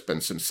has just been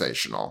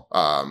sensational.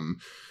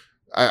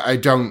 I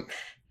don't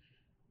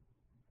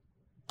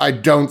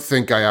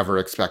think I ever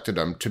expected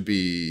him to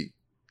be,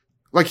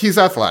 like, he's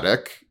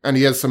athletic and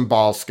he has some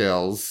ball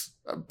skills,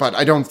 but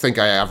I don't think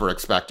I ever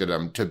expected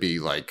him to be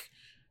like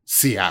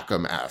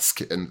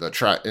Siakam-esque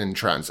in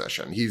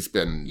transition. He's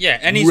been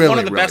and he's really, one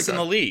of the really best good. in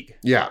the league.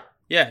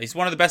 Yeah, he's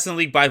one of the best in the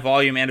league by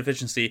volume and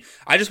efficiency.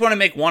 I just want to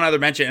make one other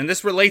mention, and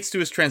this relates to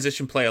his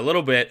transition play a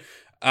little bit.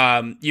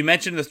 You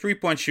mentioned the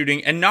 3-point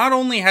shooting, and not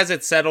only has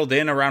it settled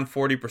in around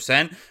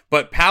 40%,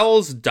 but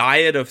Powell's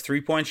diet of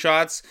 3-point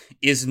shots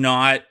is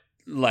not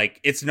like,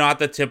 it's not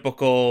the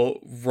typical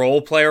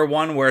role player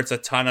one where it's a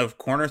ton of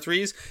corner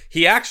threes.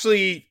 He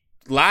actually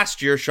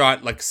last year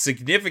shot like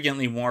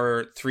significantly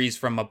more threes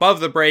from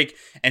above the break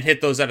and hit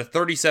those at a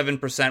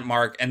 37%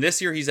 mark. And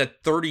this year he's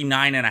at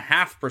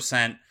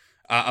 39.5%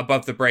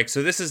 above the break.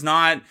 So this is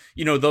not,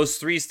 you know, those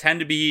threes tend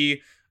to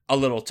be a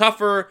little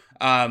tougher.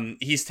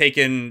 He's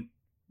taken,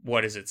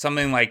 what is it?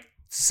 Something like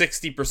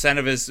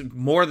 60%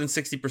 more than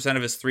 60%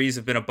 of his threes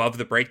have been above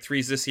the break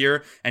threes this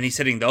year. And he's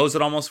hitting those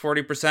at almost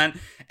 40%.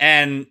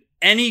 And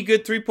any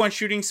good 3-point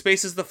shooting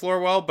spaces the floor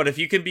well, but if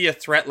you can be a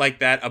threat like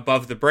that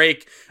above the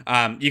break,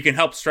 you can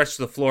help stretch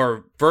the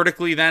floor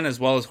vertically then as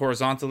well as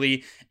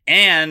horizontally.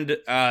 And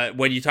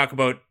when you talk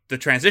about the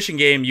transition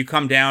game, you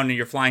come down and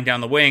you're flying down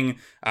the wing,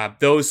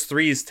 those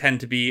threes tend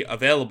to be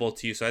available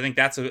to you. So I think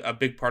that's a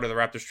big part of the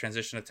Raptors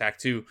transition attack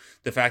too.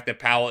 The fact that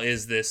Powell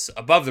is this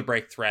above the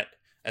break threat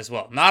as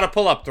well. Not a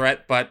pull-up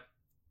threat, but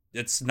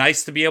it's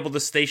nice to be able to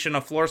station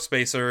a floor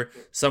spacer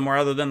somewhere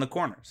other than the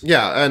corners.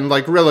 Yeah, and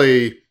like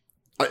really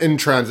in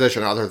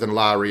transition, other than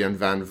Lowry and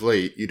Van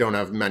Vliet, you don't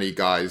have many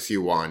guys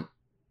you want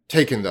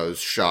taking those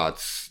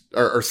shots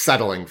or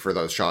settling for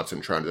those shots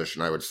in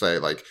transition. I would say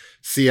like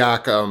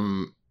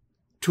Siakam,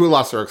 to a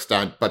lesser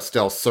extent, but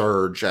still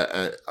Serge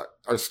are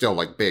still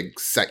like big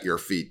set your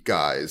feet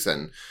guys.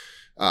 And,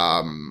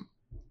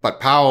 but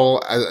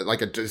Powell,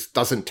 like it just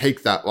doesn't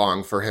take that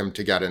long for him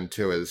to get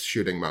into his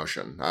shooting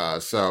motion.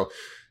 So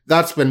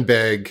that's been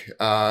big.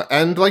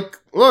 And like,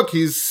 look,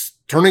 he's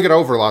turning it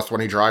over less when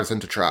he drives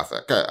into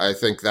traffic. I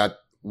think that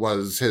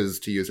was his,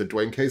 to use a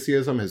Dwayne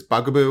Caseyism, his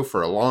bugaboo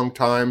for a long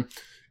time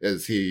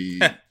is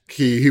he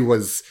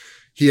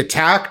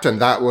attacked,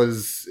 and it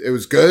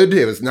was good.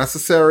 It was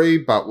necessary.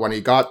 But when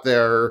he got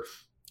there,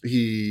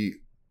 he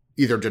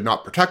either did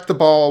not protect the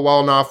ball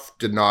well enough,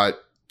 did not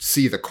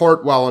see the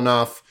court well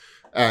enough.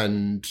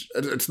 And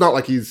it's not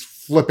like he's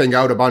flipping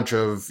out a bunch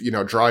of, you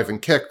know, driving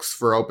kicks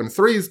for open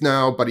threes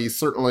now, but he's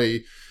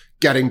certainly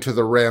getting to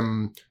the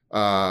rim,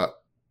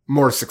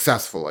 more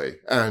successfully.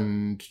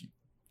 And,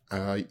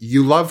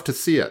 you love to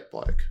see it,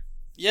 Blake.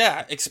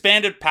 Yeah,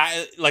 expanded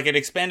an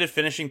expanded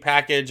finishing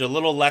package, a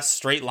little less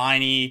straight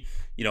liney,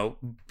 you know,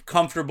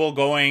 comfortable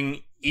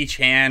going each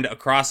hand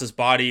across his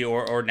body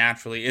or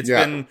naturally. He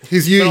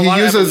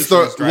uses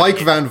like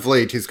Van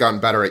Vliet. He's gotten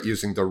better at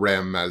using the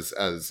rim as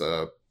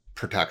a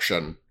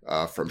protection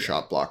from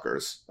shot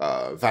blockers.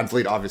 Van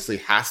Vliet obviously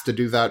has to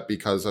do that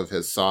because of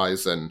his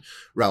size and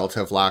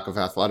relative lack of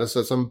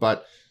athleticism.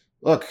 But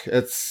look,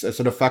 it's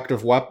an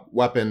effective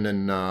weapon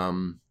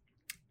in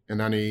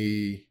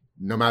any.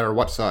 No matter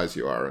what size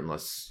you are,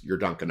 unless you're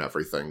dunking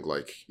everything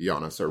like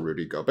Giannis or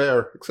Rudy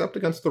Gobert, except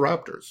against the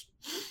Raptors.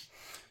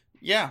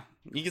 Yeah,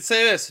 you could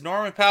say this.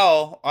 Norman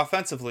Powell,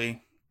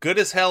 offensively, good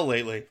as hell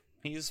lately.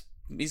 He's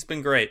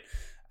been great.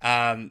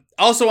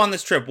 Also on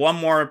this trip, one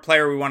more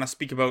player we want to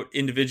speak about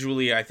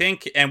individually, I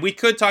think, and we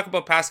could talk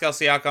about Pascal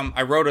Siakam.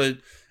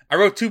 I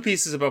wrote 2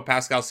 pieces about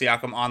Pascal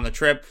Siakam on the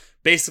trip.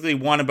 Basically,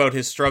 one about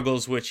his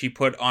struggles, which he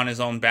put on his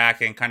own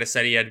back and kind of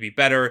said he had to be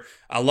better.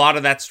 A lot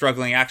of that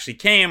struggling actually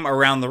came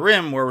around the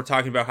rim, where we're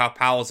talking about how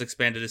Powell's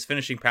expanded his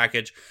finishing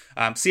package.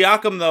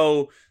 Siakam,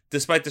 though,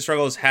 despite the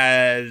struggles,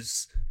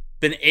 has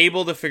been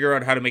able to figure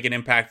out how to make an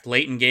impact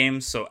late in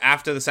games. So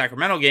after the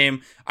Sacramento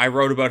game, I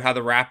wrote about how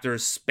the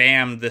Raptors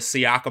spammed the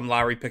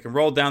Siakam-Lowry pick and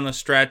roll down the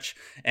stretch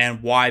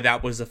and why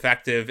that was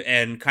effective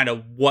and kind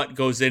of what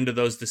goes into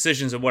those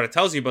decisions and what it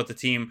tells you about the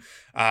team.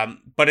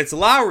 But it's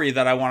Lowry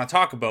that I want to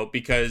talk about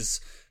because...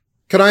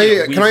 Can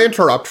I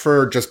interrupt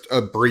for just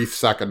a brief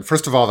second?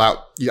 First of all, that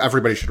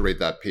everybody should read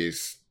that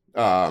piece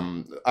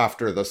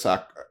after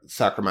the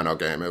Sacramento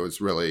game. It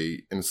was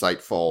really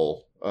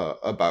insightful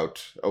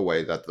about a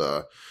way that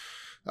the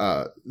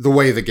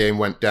way the game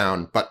went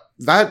down, but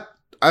that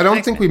I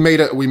don't think we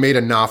made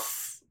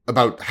enough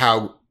about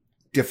how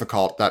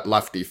difficult that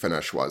lefty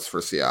finish was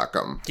for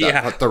Siakam.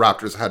 That the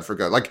Raptors had for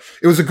good. Like,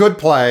 it was a good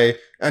play,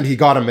 and he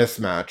got a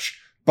mismatch,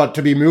 but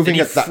to be moving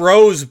and he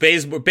froze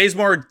Bazemore.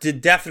 Bazemore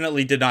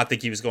definitely did not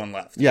think he was going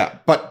left. Yeah,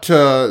 but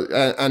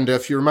and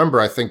if you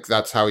remember, I think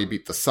that's how he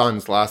beat the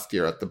Suns last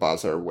year at the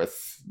buzzer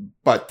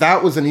but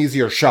that was an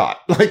easier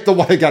shot, like the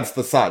one against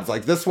the Suns.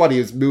 Like, this one, he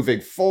was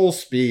moving full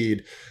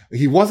speed.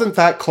 He wasn't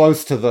that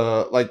close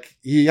to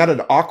he had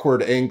an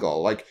awkward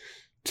angle. Like,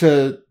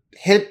 to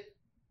hit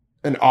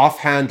an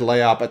offhand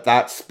layup at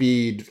that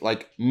speed,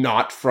 like,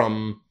 not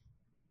from,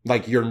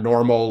 like, your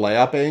normal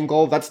layup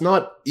angle, that's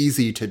not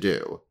easy to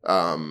do.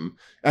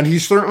 And he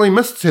certainly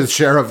missed his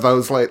share of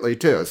those lately,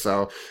 too.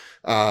 So,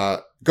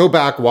 go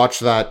back, watch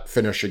that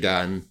finish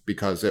again,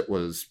 because it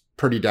was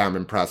pretty damn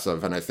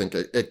impressive, and I think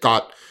it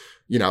got,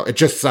 it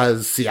just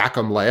says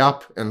Siakam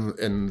layup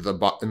in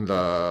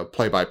the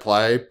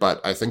play-by-play,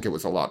 but I think it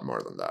was a lot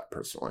more than that,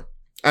 personally.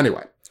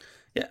 Anyway,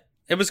 yeah,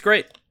 it was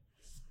great.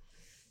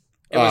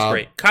 It was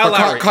great.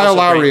 Kyle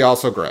Lowry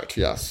also great.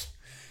 Yes.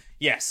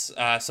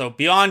 So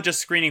beyond just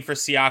screening for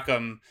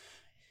Siakam,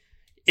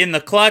 in the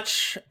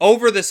clutch,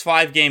 over this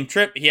 5-game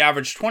trip, he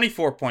averaged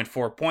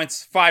 24.4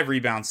 points, 5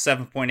 rebounds,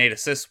 7.8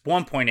 assists,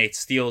 1.8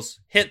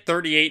 steals, hit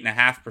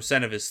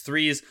 38.5% of his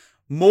threes.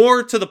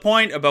 More to the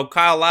point about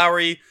Kyle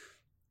Lowry,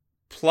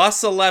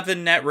 plus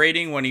 11 net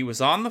rating when he was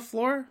on the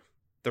floor.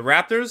 The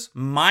Raptors,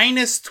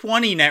 minus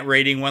 20 net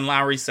rating when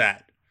Lowry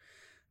sat.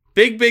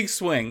 Big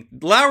swing.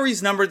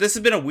 Lowry's number, this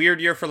has been a weird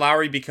year for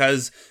Lowry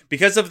because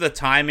of the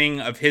timing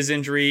of his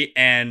injury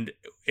and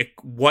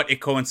what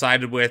it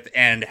coincided with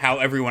and how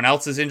everyone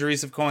else's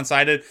injuries have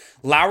coincided.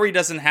 Lowry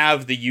doesn't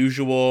have the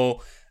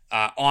usual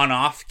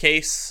on-off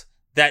case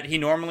that he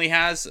normally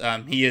has.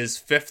 He is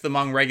 5th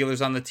among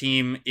regulars on the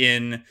team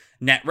in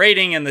net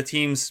rating, and the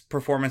team's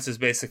performance is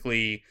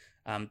basically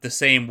the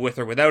same with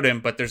or without him.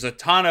 But there's a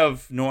ton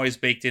of noise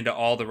baked into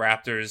all the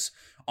Raptors'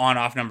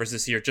 on-off numbers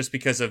this year just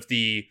because of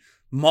the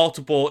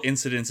multiple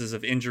incidences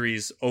of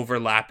injuries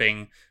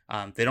overlapping.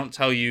 They don't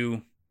tell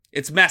you.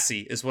 It's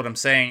messy, is what I'm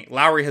saying.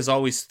 Lowry has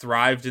always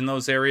thrived in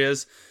those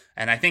areas,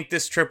 and I think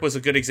this trip was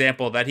a good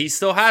example that he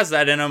still has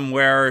that in him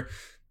where,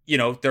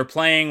 they're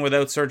playing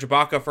without Serge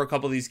Ibaka for a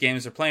couple of these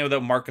games. They're playing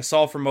without Marc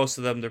Gasol for most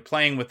of them. They're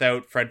playing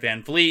without Fred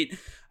VanVleet.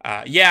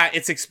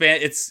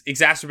 It's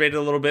exacerbated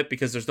a little bit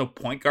because there's no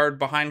point guard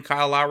behind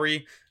Kyle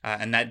Lowry,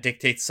 and that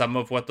dictates some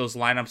of what those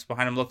lineups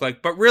behind him look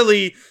like. But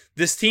really,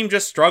 this team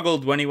just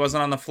struggled when he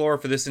wasn't on the floor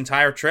for this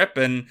entire trip,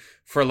 and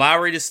for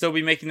Lowry to still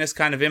be making this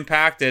kind of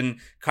impact and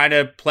kind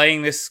of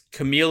playing this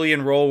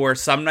chameleon role where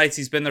some nights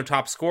he's been their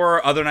top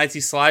scorer, other nights he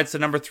slides to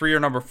number 3 or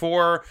number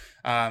 4,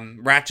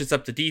 ratchets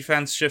up the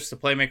defense, shifts the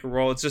playmaker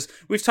role. It's just,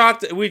 we've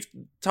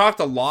talked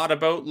a lot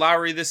about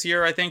Lowry this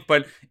year, I think,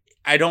 but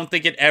I don't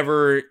think it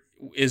ever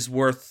is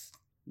worth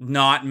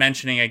not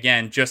mentioning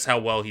again just how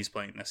well he's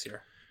playing this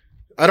year.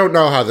 I don't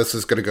know how this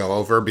is going to go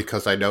over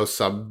because I know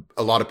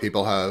a lot of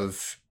people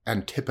have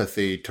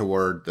antipathy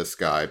toward this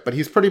guy, but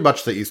he's pretty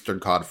much the Eastern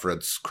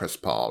Conference Chris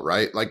Paul,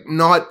 right? Like,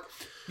 not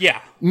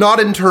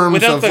in terms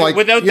without of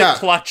the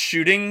clutch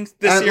shooting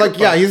this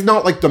year. He's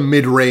not like the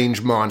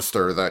mid-range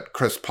monster that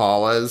Chris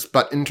Paul is,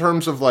 but in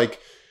terms of like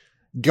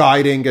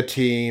guiding a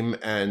team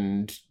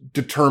and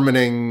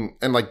determining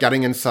and like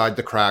getting inside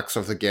the cracks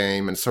of the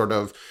game and sort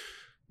of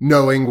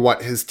knowing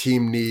what his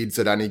team needs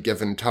at any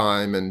given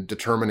time and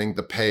determining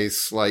the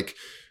pace,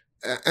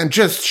 and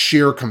just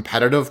sheer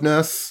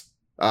competitiveness.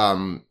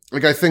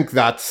 I think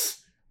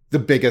that's the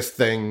biggest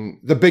thing,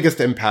 the biggest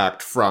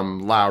impact from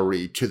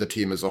Lowry to the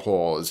team as a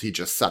whole is he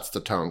just sets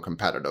the tone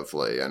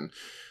competitively. And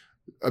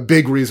a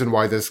big reason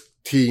why this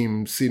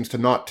team seems to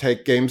not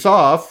take games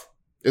off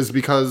is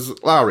because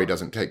Lowry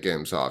doesn't take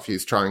games off.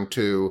 He's trying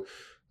to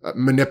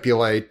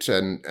manipulate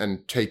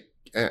and take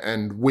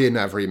and win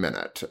every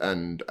minute.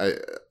 And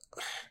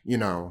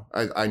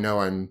I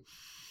know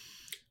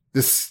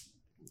this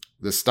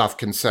stuff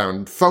can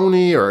sound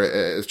phony or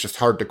it's just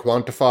hard to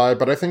quantify,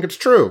 but I think it's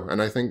true. And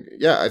I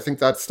think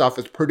that stuff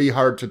is pretty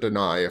hard to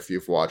deny if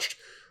you've watched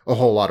a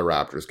whole lot of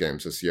Raptors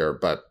games this year.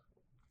 But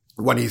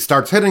when he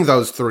starts hitting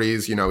those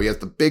threes, he has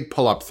the big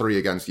pull-up three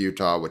against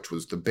Utah, which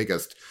was the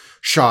biggest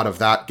shot of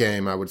that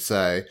game, I would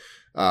say.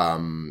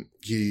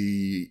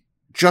 He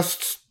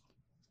just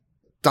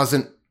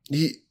doesn't,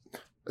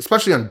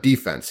 especially on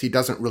defense, he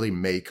doesn't really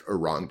make a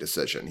wrong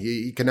decision.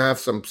 He can have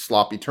some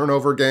sloppy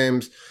turnover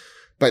games,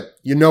 but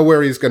you know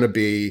where he's going to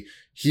be.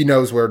 He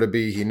knows where to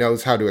be. He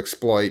knows how to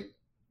exploit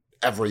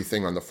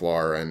everything on the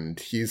floor, and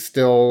he's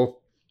still,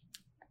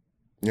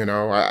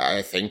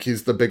 I think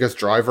he's the biggest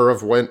driver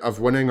of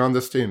winning on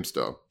this team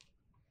still.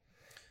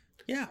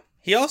 Yeah.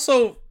 He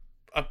also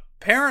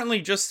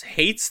apparently just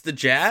hates the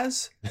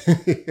Jazz.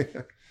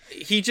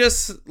 He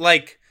just,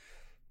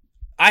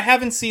 I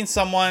haven't seen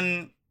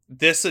someone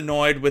this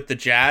annoyed with the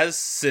Jazz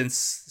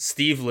since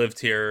Steve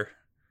lived here.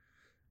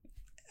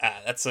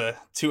 That's a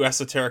too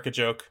esoteric a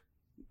joke.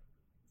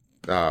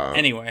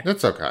 Anyway.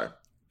 It's okay.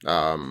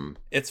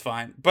 It's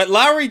fine. But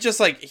Lowry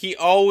just, he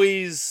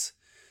always...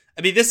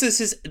 this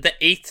is the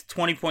 8th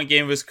 20-point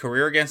game of his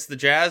career against the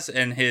Jazz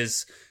and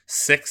his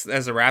 6th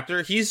as a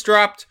Raptor. He's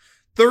dropped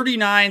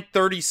 39,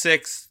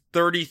 36,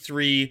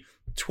 33,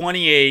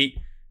 28,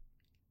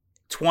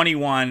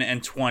 21,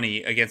 and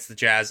 20 against the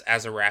Jazz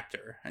as a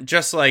Raptor. And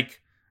just,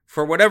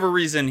 for whatever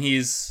reason,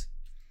 he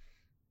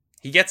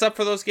gets up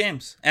for those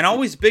games. And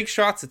always big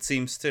shots, it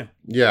seems, too.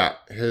 Yeah,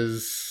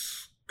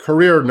 his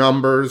career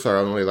numbers are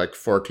only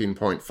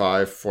 14.5,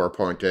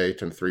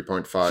 4.8, and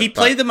 3.5. He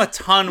played them a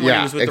ton when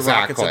he was with the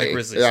Rockets and the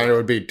Grizzlies. Yeah, it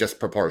would be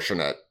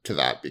disproportionate to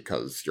that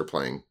because you're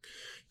playing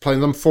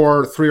them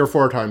 3 or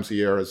 4 times a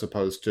year as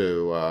opposed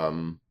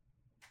to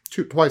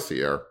twice a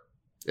year,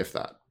 if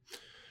that.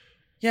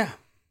 Yeah.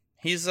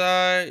 He's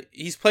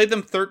played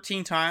them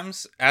 13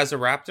 times as a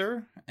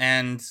Raptor,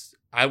 and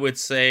I would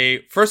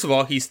say, first of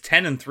all, he's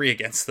 10-3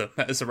 against them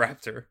as a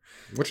Raptor.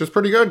 Which is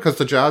pretty good, because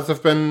the Jazz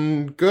have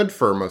been good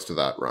for most of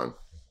that run.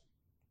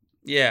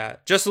 Yeah.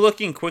 Just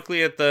looking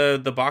quickly at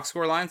the box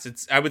score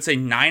lines, I would say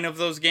 9 of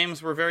those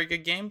games were very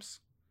good games.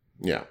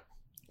 Yeah.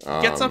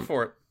 Gets up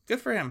for it.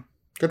 Good for him.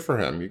 Good for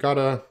him.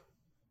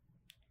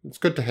 It's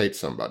good to hate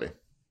somebody.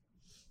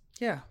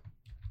 Yeah.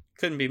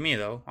 Couldn't be me,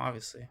 though,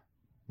 obviously.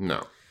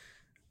 No.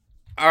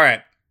 All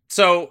right.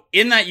 So,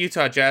 in that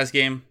Utah Jazz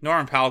game,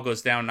 Norman Powell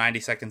goes down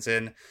 90 seconds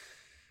in.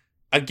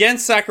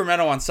 Against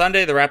Sacramento on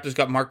Sunday, the Raptors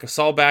got Marc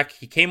Gasol back.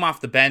 He came off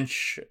the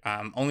bench,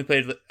 only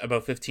played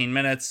about 15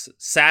 minutes,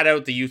 sat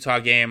out the Utah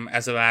game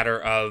as a matter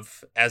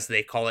of, as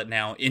they call it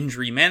now,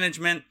 injury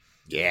management.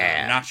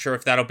 Yeah. I'm not sure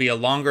if that'll be a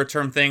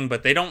longer-term thing,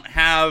 but they don't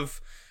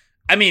have...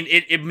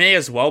 it may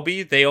as well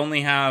be. They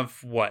only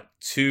have,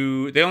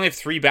 2... They only have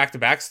 3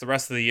 back-to-backs the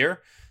rest of the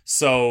year.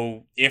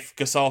 So, if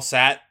Gasol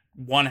sat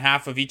one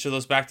half of each of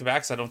those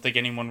back-to-backs, I don't think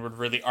anyone would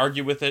really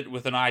argue with it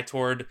with an eye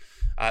toward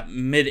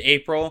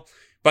mid-April.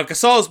 But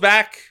Gasol is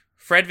back.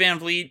 Fred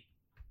VanVleet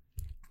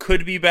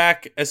could be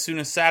back as soon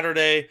as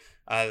Saturday.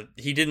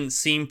 He didn't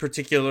seem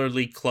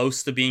particularly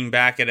close to being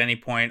back at any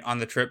point on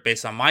the trip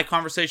based on my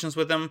conversations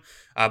with him,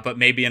 but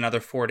maybe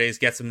another 4 days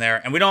gets him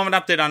there. And we don't have an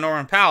update on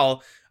Norman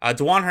Powell.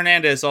 DeJuan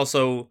Hernandez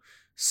also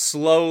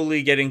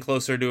slowly getting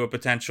closer to a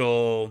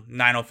potential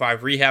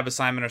 905 rehab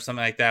assignment or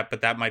something like that,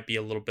 but that might be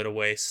a little bit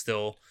away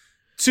still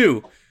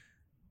too.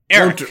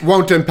 Eric.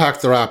 Won't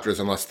impact the Raptors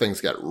unless things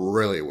get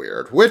really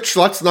weird, which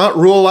let's not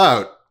rule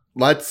out.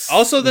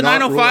 Also, the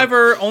 905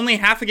 are only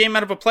half a game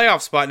out of a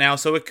playoff spot now,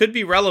 so it could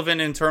be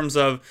relevant in terms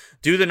of,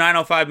 do the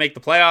 905 make the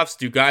playoffs?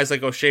 Do guys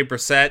like O'Shea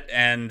Brissett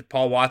and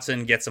Paul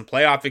Watson get some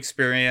playoff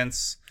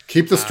experience?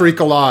 Keep the streak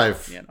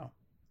alive.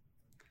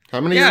 How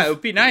many years? Yeah, it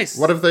would be nice.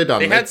 What have they done?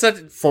 They had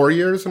 4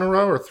 years in a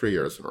row or 3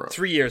 years in a row?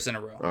 3 years in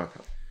a row.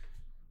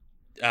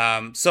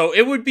 Okay. So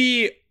it would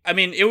be,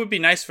 it would be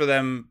nice for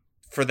them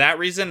for that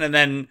reason, and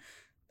then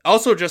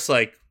also just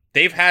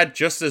they've had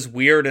just as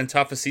weird and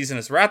tough a season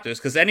as the Raptors,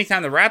 because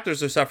anytime the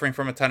Raptors are suffering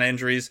from a ton of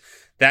injuries,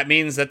 that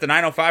means that the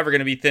 905 are going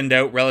to be thinned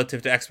out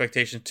relative to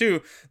expectation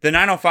too. The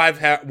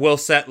 905 will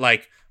set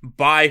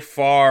by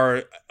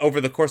far, over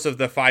the course of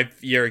the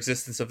 5-year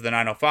existence of the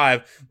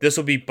 905, this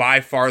will be by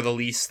far the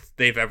least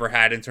they've ever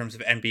had in terms of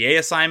NBA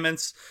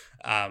assignments.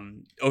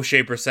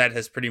 O'Shea Brissett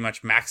has pretty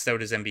much maxed out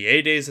his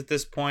NBA days at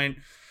this point.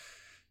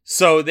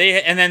 So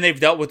they've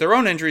dealt with their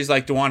own injuries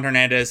like DeJuan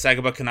Hernandez,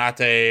 Sagaba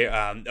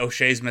Konate,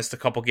 O'Shea's missed a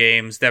couple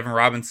games, Devin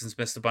Robinson's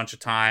missed a bunch of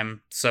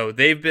time. So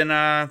they've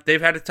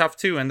had it tough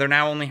too, and they're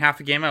now only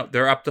half a game out.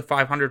 They're up to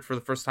 500 for the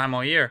first time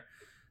all year.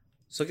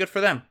 So good for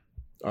them.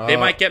 They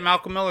might get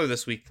Malcolm Miller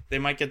this week. They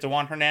might get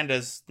DeJuan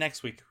Hernandez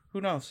next week.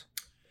 Who knows?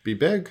 Be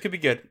big. Could be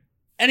good.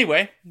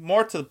 Anyway,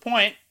 more to the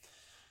point.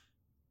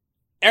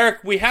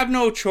 Eric, we have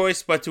no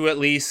choice but to at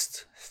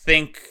least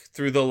think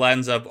through the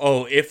lens of,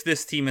 if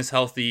this team is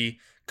healthy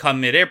come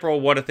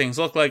mid-April, what do things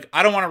look like?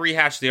 I don't want to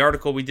rehash the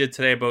article we did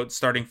today about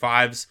starting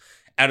 5s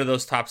out of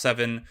those top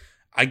 7.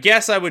 I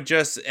guess I would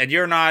just, and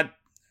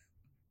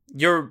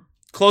you're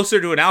closer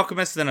to an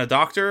alchemist than a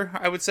doctor,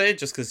 I would say,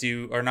 just because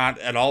you are not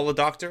at all a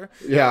doctor.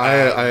 Yeah,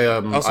 I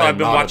am. Also, I've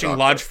been watching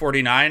Lodge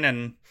 49,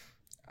 and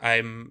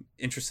I'm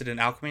interested in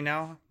alchemy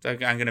now. I'm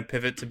going to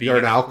pivot to be You're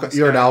an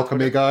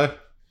alchemy guy?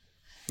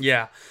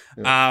 Yeah.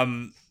 Yeah.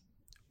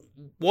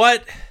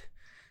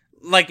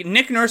 like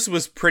Nick Nurse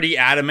was pretty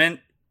adamant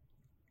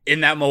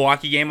in that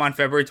Milwaukee game on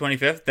February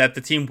 25th that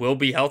the team will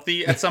be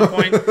healthy at some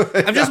point.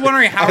 I'm just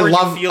wondering, how are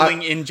you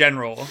feeling in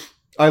general?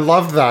 I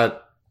love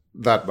that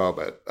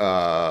moment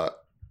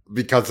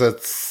because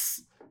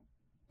it's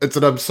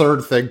an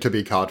absurd thing to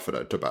be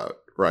confident about,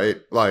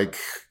 right? Like,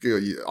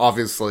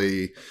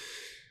 obviously,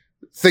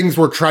 things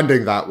were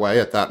trending that way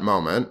at that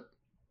moment.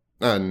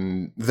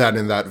 And then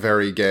in that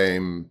very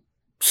game,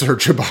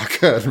 Serge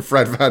Ibaka and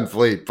Fred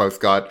VanVleet both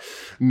got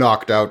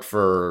knocked out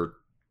for,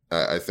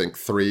 I think,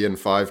 3 and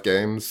 5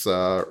 games,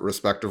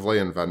 respectively.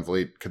 And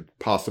VanVleet could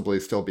possibly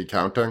still be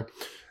counting.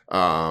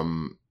 How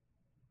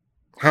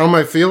am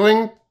I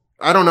feeling?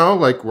 I don't know.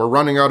 Like, we're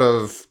running out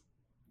of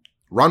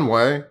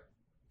runway.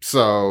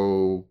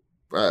 So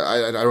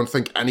I don't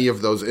think any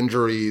of those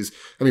injuries.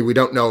 I mean, we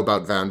don't know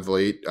about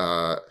VanVleet.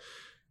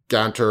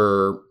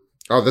 Ganter.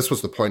 Oh, this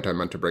was the point I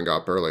meant to bring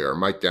up earlier.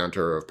 Mike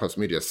Ganter of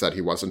Postmedia said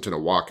he wasn't in a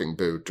walking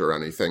boot or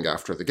anything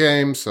after the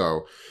game,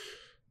 so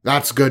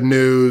that's good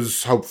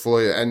news,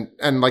 hopefully.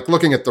 And like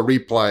looking at the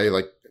replay,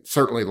 like it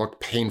certainly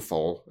looked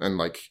painful, and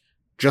like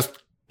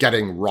just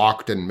getting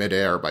rocked in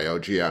midair by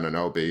OG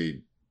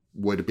Anunoby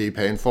would be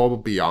painful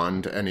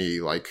beyond any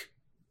like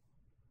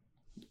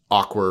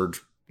awkward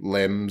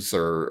limbs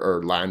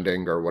or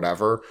landing or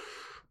whatever.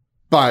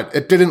 But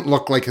it didn't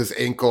look like his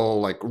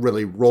ankle like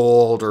really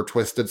rolled or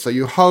twisted. So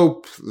you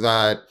hope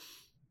that,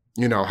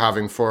 you know,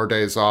 having 4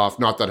 days off,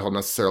 not that he'll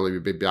necessarily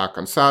be back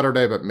on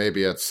Saturday, but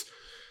maybe it's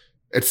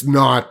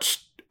not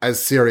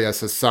as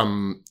serious as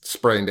some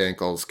sprained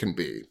ankles can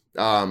be.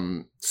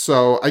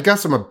 So I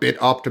guess I'm a bit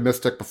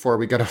optimistic before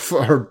we get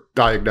a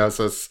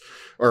diagnosis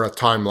or a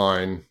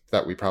timeline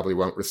that we probably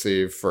won't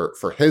receive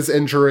for his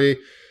injury.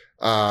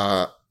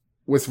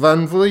 With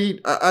VanVleet,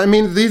 I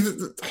mean,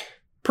 these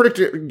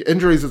predicting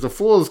injuries is a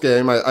fool's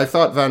game. I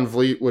thought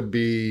VanVleet would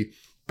be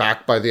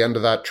back by the end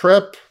of that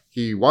trip.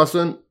 He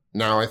wasn't.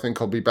 Now I think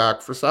he'll be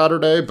back for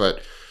Saturday,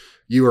 but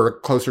you were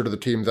closer to the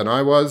team than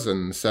I was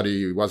and said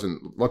he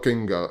wasn't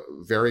looking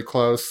very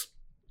close.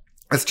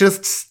 It's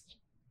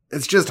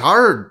just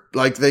hard.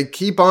 Like, they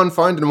keep on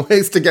finding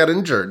ways to get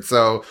injured.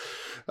 So,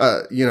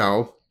 you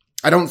know,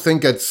 I don't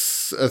think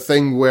it's a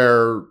thing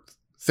where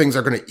things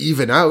are going to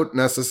even out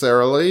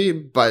necessarily,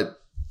 but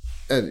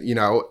you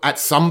know, at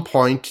some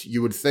point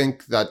you would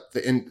think that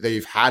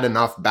they've had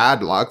enough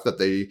bad luck that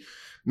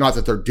not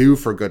that they're due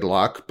for good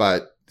luck,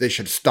 but they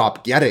should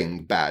stop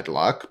getting bad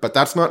luck. But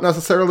that's not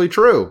necessarily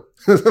true.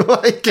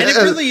 Like, and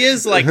it really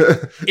is like,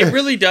 it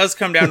really does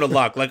come down to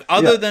luck. Like,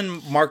 other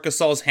than Marc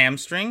Gasol's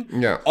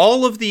hamstring,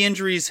 all of the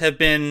injuries have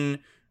been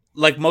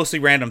like mostly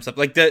random stuff.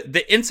 Like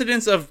the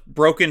incidents of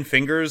broken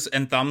fingers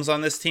and thumbs on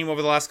this team over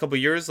the last couple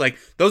of years, like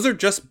those are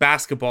just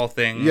basketball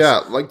things.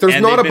 Yeah, like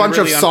there's not a bunch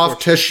really of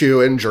soft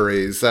tissue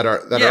injuries that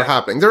are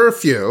happening. There are a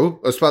few,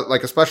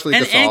 especially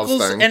and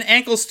Gasol's thing. And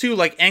ankles too.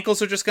 Like,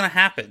 ankles are just going to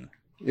happen.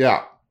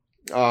 Yeah.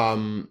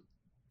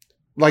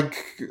 Like,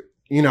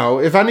 you know,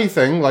 if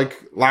anything, like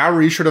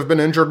Lowry should have been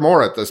injured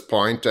more at this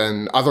point,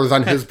 and other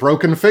than his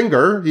broken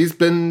finger, he's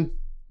been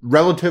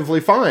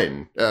relatively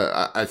fine,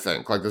 I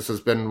think. Like, this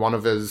has been one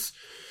of his,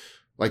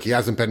 like, he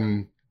hasn't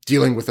been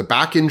dealing with a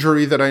back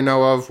injury that I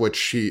know of, which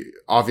he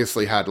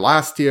obviously had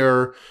last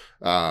year.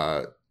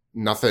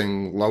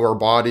 Nothing lower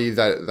body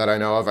that I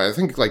know of. I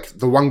think, like,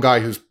 the one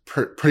guy who's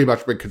pretty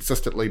much been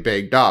consistently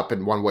bagged up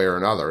in one way or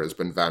another has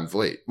been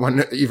VanVleet.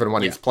 Even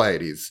when he's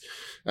played,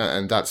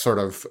 and that's sort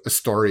of a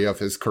story of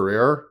his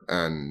career,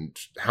 and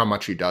how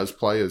much he does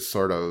play is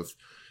sort of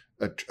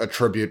a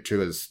tribute to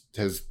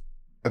his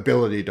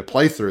ability to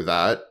play through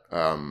that,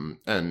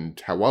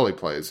 and how well he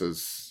plays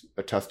is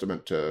a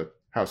testament to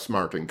how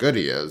smart and good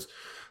he is.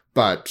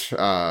 But,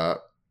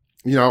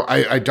 you know,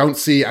 I don't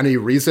see any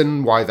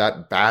reason why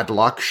that bad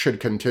luck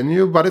should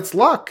continue, but it's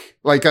luck.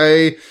 Like,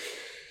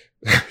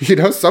 you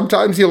know,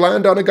 sometimes you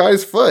land on a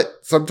guy's foot.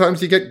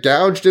 Sometimes you get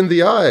gouged in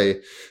the eye.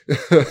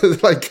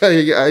 Like,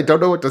 I don't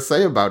know what to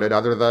say about it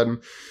other than,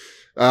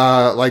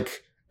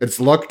 like, it's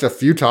looked a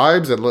few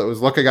times. It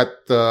was looking at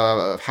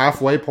the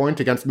halfway point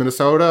against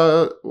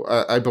Minnesota.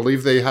 I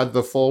believe they had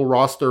the full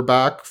roster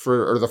back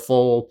or the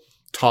full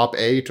top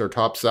 8 or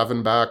top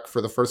 7 back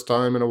for the first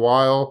time in a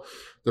while.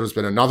 There's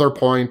been another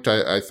point,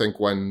 I think,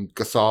 when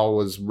Gasol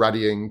was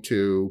readying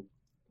to,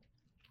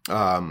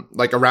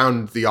 like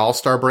around the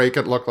All-Star break,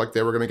 it looked like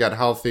they were going to get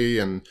healthy,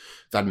 and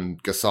then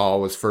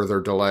Gasol was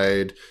further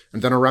delayed.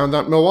 And then around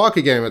that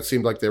Milwaukee game, it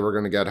seemed like they were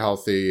going to get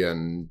healthy,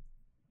 and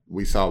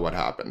we saw what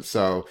happened.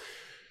 So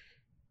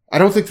I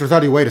don't think there's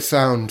any way to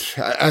sound,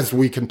 as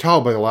we can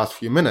tell by the last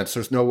few minutes,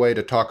 there's no way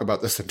to talk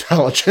about this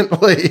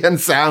intelligently and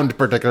sound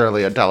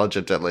particularly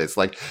intelligent, at least.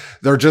 Like,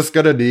 they're just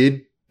going to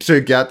need to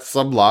get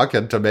some luck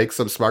and to make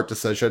some smart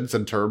decisions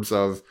in terms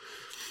of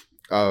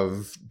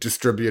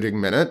distributing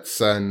minutes.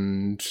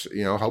 And,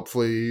 you know,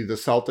 hopefully the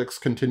Celtics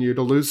continue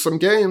to lose some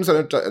games,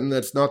 and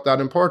it's not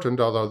that important,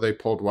 although they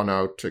pulled one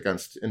out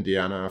against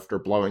Indiana after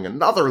blowing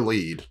another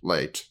lead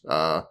late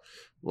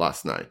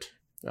last night.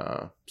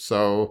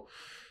 So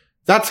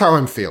that's how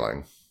I'm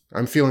feeling.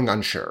 I'm feeling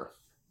unsure.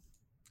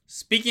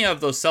 Speaking of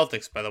those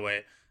Celtics, by the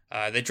way,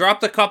 They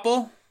dropped a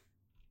couple,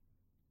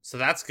 so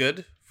that's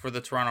good for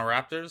the Toronto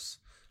Raptors.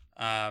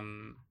 I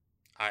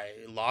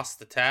lost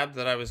the tab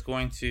that I was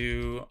going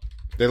to.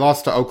 They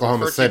lost to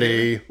Oklahoma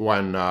City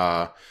when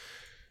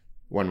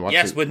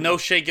with no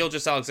Shai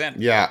Gilgeous-Alexander.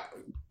 Yeah,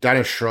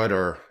 Dennis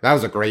Schroeder. That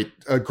was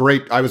a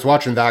great. I was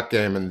watching that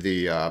game in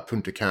the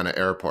Punta Cana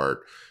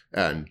airport,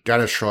 and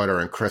Dennis Schroeder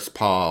and Chris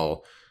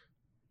Paul,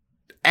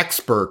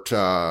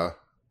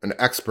 an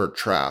expert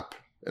trap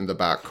in the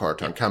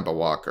backcourt on Kemba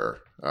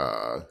Walker.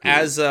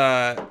 As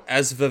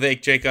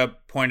Vivek Jacob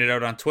pointed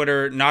out on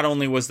Twitter, not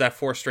only was that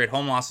 4 straight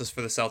home losses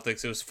for the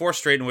Celtics, it was 4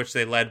 straight in which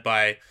they led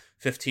by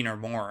 15 or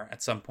more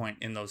at some point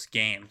in those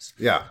games.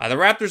 Yeah. The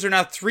Raptors are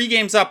now 3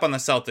 games up on the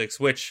Celtics,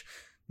 which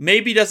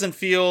maybe doesn't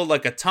feel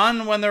like a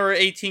ton when there are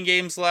 18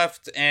 games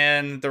left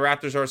and the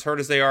Raptors are as hurt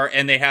as they are,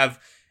 and they have,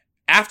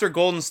 after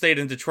Golden State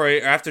and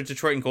Detroit, or after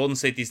Detroit and Golden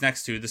State, these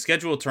next 2, the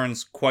schedule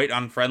turns quite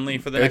unfriendly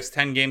for the next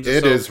 10 games or so.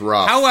 It is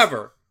rough.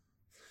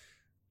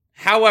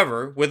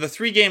 However, with a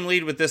 3-game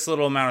lead with this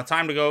little amount of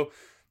time to go,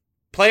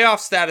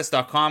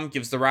 playoffstatus.com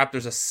gives the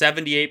Raptors a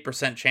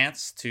 78%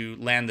 chance to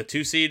land the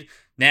 2 seed.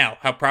 Now,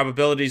 how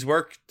probabilities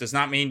work does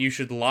not mean you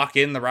should lock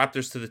in the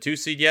Raptors to the 2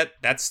 seed yet.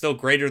 That's still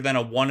greater than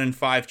a 1 in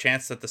 5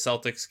 chance that the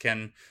Celtics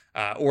can,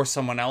 or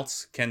someone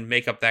else can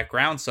make up that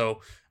ground.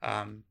 So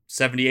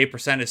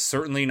 78% is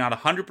certainly not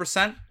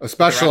 100%.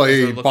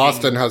 Especially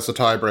Boston has the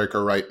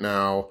tiebreaker right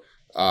now.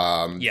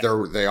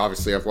 They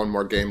obviously have one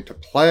more game to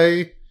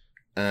play.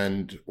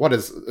 And what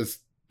is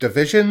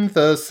division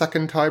the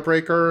second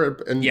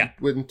tiebreaker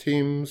in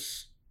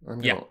teams?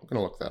 I'm gonna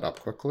look that up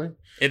quickly.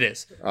 It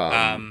is.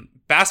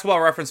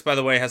 Basketball Reference, by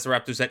the way, has the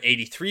Raptors at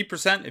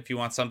 83%. If you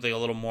want something a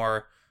little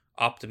more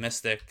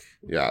optimistic.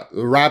 Yeah,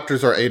 the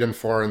Raptors are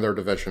 8-4 in their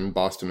division.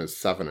 Boston is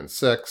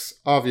 7-6.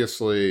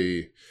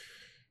 Obviously,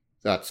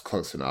 that's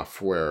close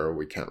enough where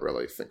we can't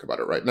really think about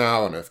it right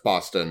now. And if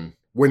Boston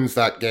wins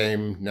that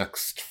game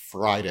next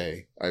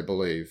Friday, I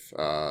believe,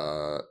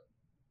 that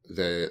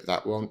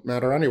won't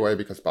matter anyway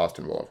because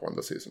Boston will have won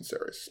the season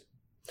series.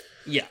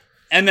 Yeah.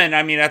 And then,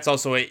 I mean, that's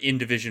also an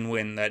in-division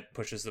win that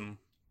pushes them.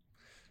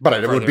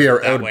 But it would be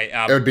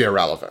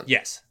irrelevant.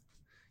 Yes.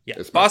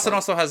 Yeah. Boston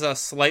also has a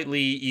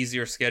slightly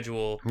easier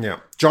schedule.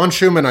 Yeah. John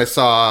Schumann, I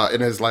saw in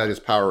his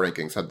latest power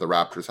rankings, had the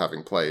Raptors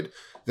having played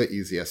the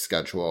easiest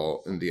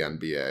schedule in the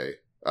NBA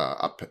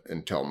up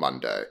until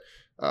Monday,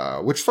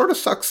 which sort of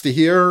sucks to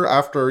hear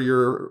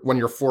when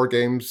you're 4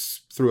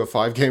 games through a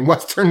 5-game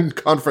Western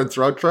Conference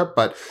road trip.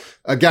 But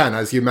again,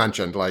 as you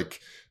mentioned,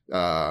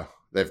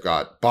 they've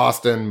got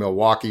Boston,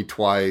 Milwaukee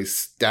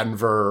twice,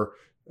 Denver,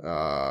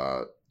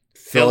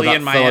 Philly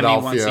and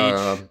Miami once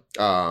each.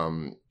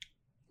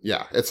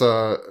 It's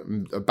a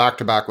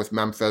back-to-back with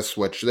Memphis,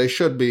 which they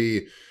should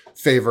be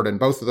favored in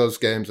both of those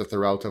games if they're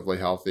relatively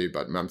healthy.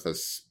 But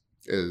Memphis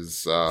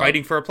is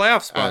fighting for a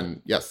playoff spot.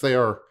 And yes, they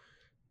are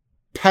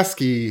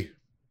pesky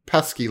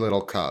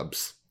little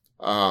Cubs.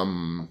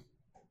 JV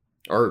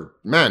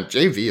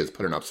is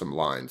putting up some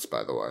lines,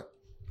 by the way.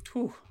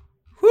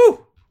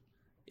 Whew.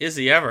 Is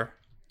he ever?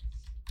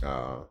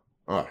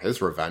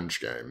 His revenge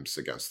games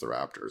against the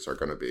Raptors are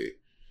going to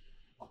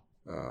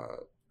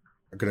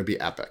be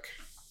epic.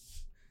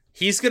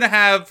 He's going to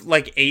have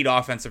 8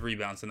 offensive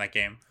rebounds in that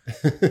game.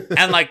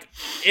 And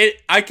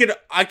I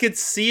could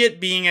see it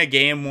being a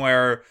game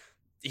where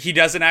he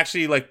doesn't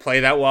actually play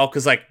that well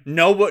because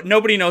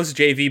nobody knows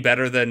JV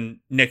better than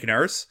Nick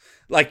Nurse.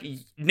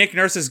 Nick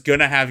Nurse is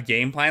gonna have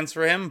game plans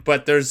for him,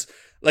 but there's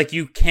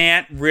you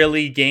can't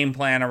really game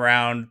plan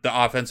around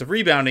the offensive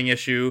rebounding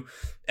issue,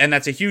 and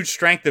that's a huge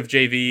strength of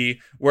JV.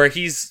 Where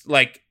he's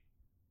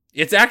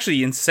it's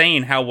actually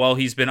insane how well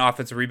he's been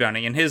offensive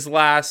rebounding. In his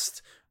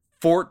last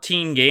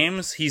 14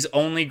 games, he's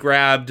only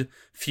grabbed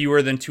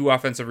fewer than 2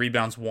 offensive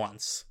rebounds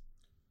once.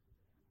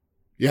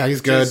 Yeah,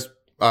 he's good.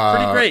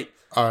 Pretty great.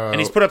 And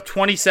he's put up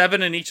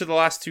 27 in each of the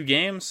last 2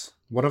 games.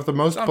 One of the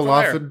most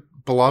beloved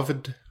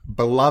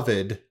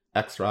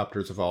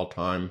ex-Raptors of all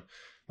time.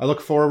 I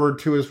look forward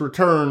to his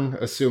return,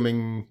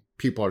 assuming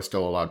people are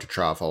still allowed to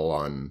travel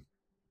on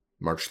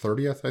March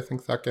 30th, I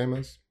think that game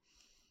is.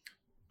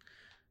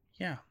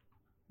 Yeah.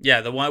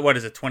 Yeah, the one, what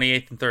is it,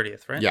 28th and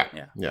 30th, right? Yeah.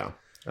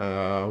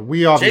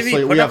 We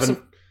obviously,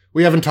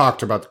 we haven't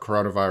talked about the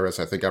coronavirus.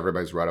 I think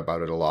everybody's read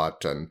about it a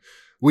lot, and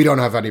we don't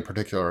have any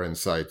particular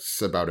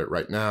insights about it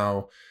right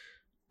now.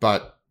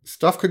 But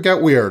stuff could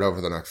get weird over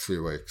the next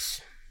few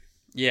weeks.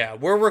 Yeah,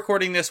 we're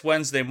recording this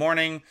Wednesday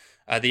morning.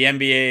 The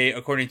NBA,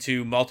 according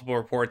to multiple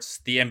reports,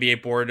 the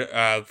NBA Board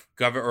of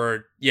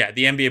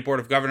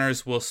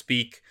Governors will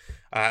speak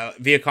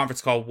via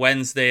conference call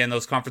Wednesday, and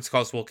those conference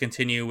calls will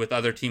continue with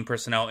other team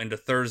personnel into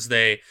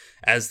Thursday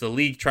as the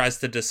league tries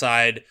to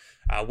decide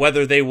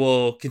whether they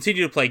will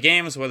continue to play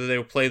games, whether they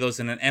will play those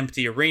in an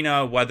empty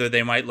arena, whether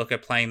they might look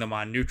at playing them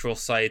on neutral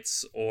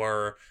sites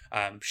or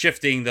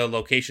shifting the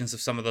locations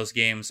of some of those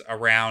games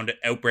around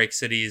outbreak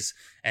cities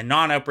and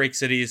non-outbreak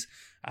cities.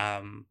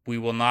 We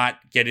will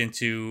not get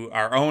into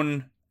our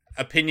own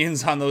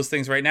opinions on those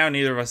things right now.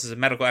 Neither of us is a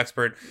medical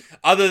expert,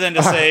 other than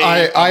to say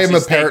I am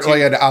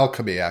apparently an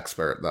alchemy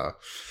expert, though.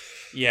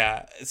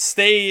 Yeah,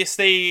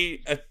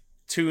 stay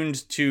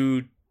attuned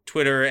to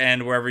Twitter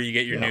and wherever you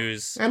get your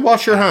news, and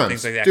wash your hands.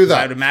 Things like that. Do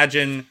that. I'd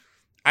imagine.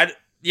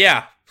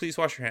 Please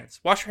wash your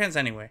hands. Wash your hands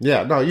anyway.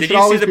 Yeah, no. Did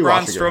you see the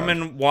Braun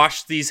Strowman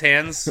wash these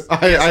hands?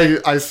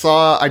 I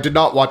saw. I did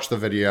not watch the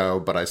video,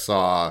 but I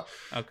saw.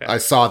 Okay. I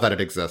saw that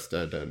it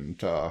existed, and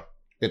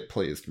it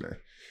pleased me.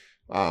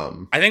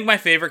 I think my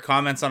favorite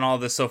comments on all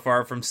this so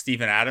far are from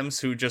Steven Adams,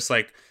 who just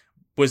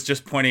was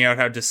just pointing out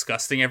how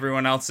disgusting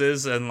everyone else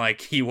is, and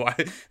he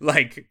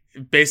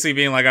basically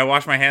being like, I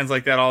wash my hands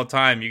like that all the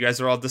time. You guys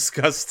are all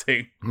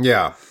disgusting.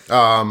 Yeah.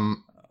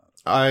 I'm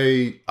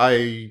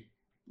a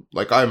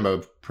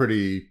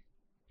pretty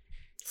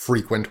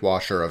frequent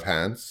washer of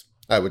hands,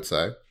 I would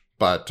say,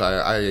 but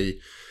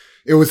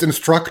it was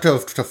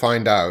instructive to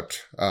find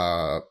out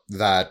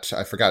that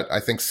I forgot. I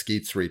think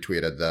Skeets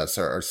retweeted this,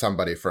 or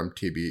somebody from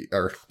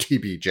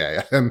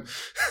TBJ. I'm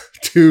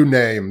two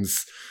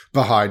names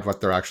behind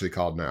what they're actually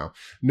called now.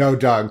 No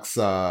Dunks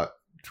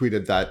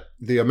tweeted that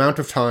the amount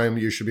of time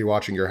you should be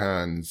washing your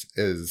hands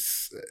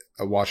is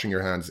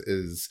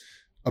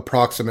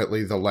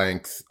approximately the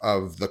length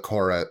of the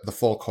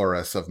full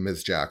chorus of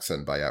Ms.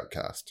 Jackson by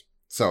Outkast.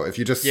 So if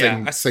you just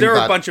sing there are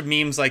that, a bunch of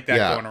memes like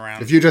that going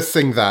around. If you just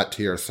sing that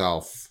to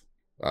yourself,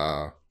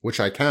 which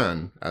I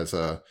can as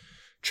a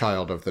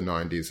child of the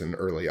 90s and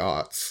early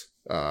aughts,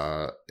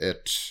 that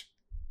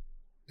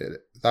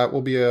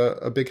will be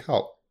a big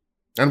help.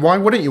 And why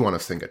wouldn't you want to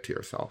sing it to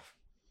yourself?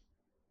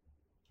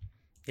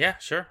 Yeah,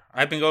 sure.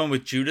 I've been going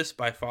with Judas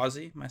by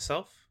Fozzy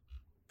myself.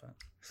 But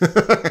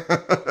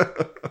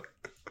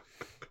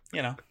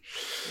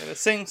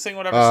sing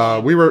whatever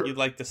song you'd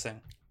like to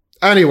sing.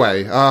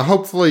 Anyway,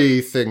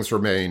 hopefully things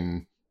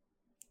remain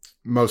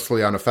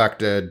mostly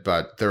unaffected,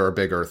 but there are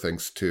bigger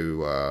things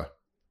to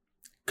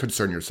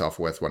concern yourself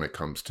with when it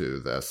comes to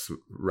this,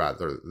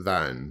 rather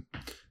than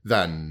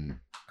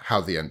how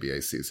the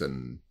NBA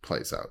season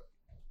plays out.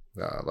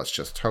 Let's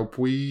just hope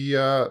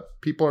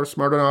people are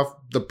smart enough.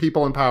 The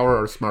people in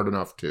power are smart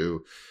enough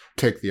to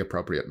take the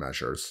appropriate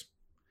measures.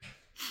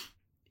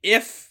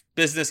 If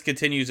business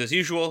continues as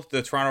usual,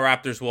 the Toronto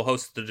Raptors will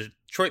host the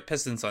Detroit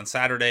Pistons on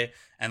Saturday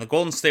and the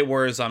Golden State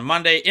Warriors on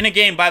Monday, in a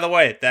game, by the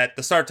way, that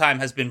the start time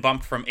has been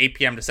bumped from 8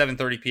 p.m. to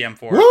 7:30 p.m.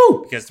 for.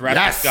 Woo! Because the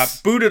Raptors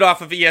got booted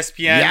off of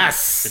ESPN.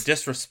 Yes! The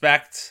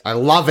disrespect. I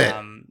love it.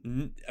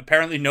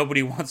 Apparently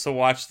nobody wants to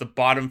watch the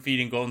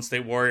bottom-feeding Golden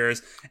State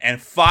Warriors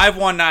and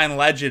 519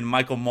 legend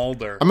Michael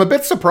Mulder. I'm a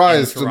bit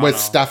surprised with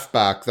Steph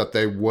back that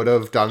they would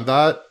have done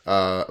that.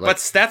 But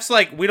Steph's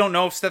we don't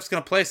know if Steph's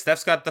going to play.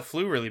 Steph's got the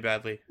flu really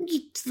badly.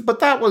 But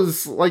that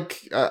was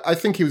I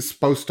think he's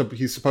supposed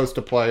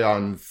to play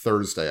on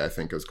Thursday, I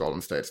think, is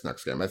Golden State's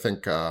next game. I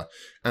think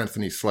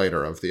Anthony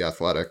Slater of The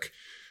Athletic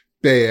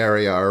Bay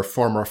Area, our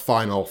former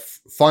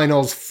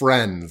finals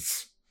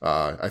friends,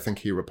 I think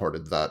he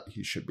reported that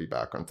he should be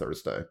back on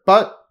Thursday.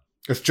 But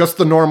it's just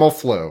the normal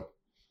flu.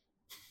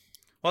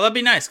 Well, that'd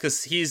be nice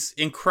because he's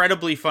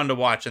incredibly fun to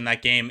watch, and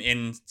that game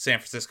in San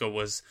Francisco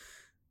was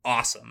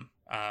awesome.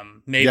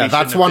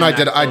 That's one I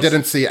did. I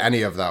didn't see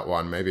any of that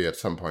one. Maybe at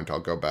some point I'll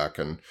go back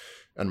and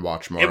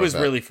watch more. It was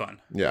really fun.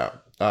 Yeah,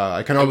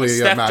 I can only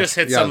Steph imagine. Just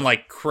hit some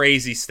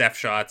crazy Steph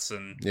shots,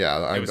 and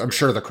I'm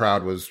sure the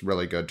crowd was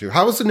really good too.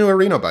 How was the new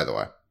arena, by the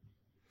way?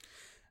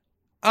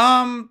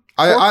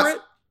 Corporate?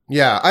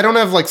 I don't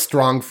have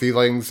strong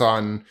feelings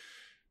on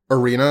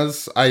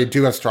arenas. I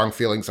do have strong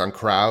feelings on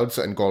crowds,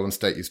 and Golden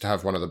State used to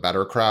have one of the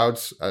better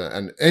crowds,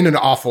 and in an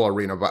awful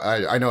arena. But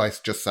I know I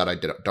just said I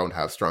don't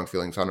have strong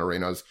feelings on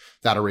arenas.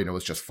 That arena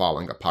was just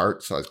falling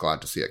apart, so I was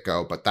glad to see it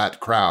go. But that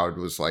crowd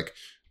was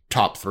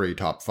top 3,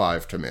 top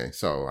 5 to me.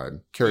 So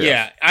I'm curious.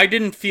 Yeah, I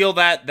didn't feel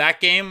that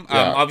game.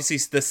 Obviously,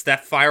 the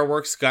Steph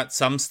fireworks got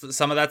some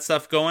of that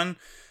stuff going,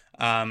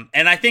 and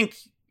I think.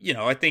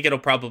 I think it'll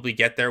probably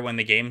get there when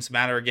the games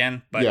matter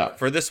again. But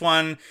for this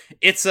one,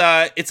 it's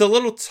a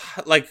little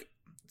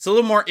it's a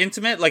little more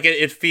intimate.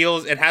 It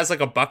feels, it has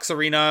a Bucks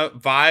arena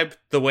vibe,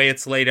 the way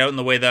it's laid out and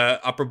the way the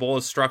upper bowl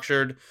is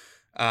structured.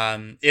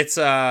 It's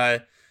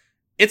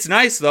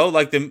nice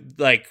though.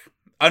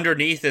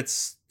 Underneath,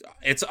 it's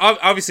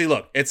obviously,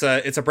 look, it's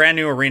a brand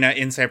new arena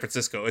in San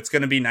Francisco. It's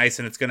going to be nice,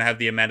 and it's going to have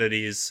the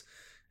amenities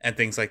and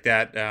things like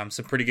that.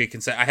 Some pretty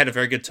good I had a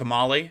very good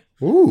tamale.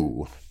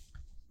 Ooh.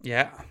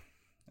 Yeah.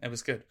 It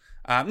was good.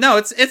 No,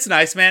 it's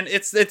nice, man.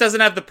 It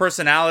doesn't have the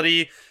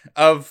personality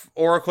of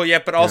Oracle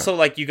yet, but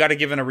also you got to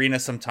give an arena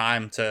some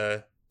time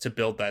to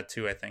build that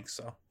too, I think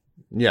so.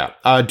 Yeah.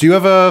 Do you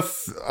have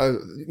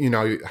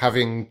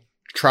having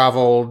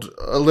traveled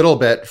a little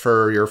bit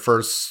for your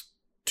first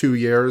 2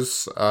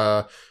 years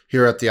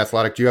here at The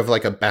Athletic, do you have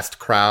a best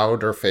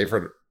crowd or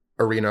favorite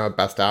arena,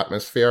 best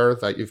atmosphere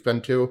that you've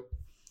been to?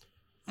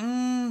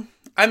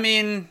 I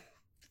mean,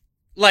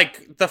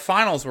 the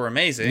finals were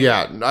amazing.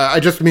 Yeah,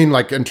 I just mean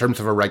in terms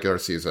of a regular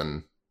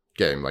season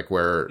game,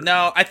 where...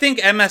 No, I think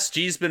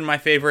MSG's been my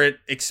favorite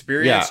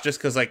experience just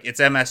because it's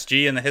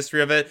MSG and the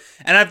history of it.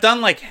 And I've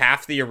done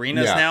half the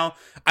arenas now.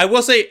 I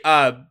will say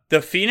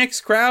the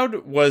Phoenix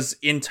crowd was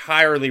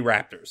entirely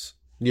Raptors.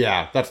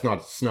 Yeah, that's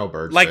not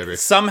Snowbirds, Like, baby.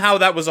 somehow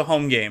that was a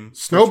home game.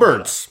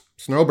 Snowbirds.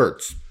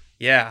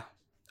 Yeah.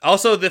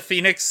 Also, the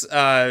Phoenix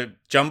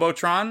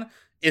Jumbotron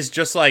is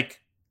just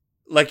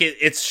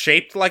it's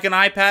shaped like an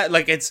iPad.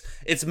 Like,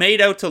 it's made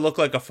out to look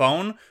like a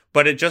phone,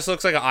 but it just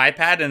looks like an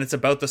iPad, and it's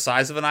about the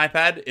size of an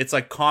iPad. It's,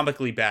 like,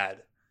 comically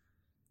bad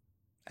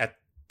at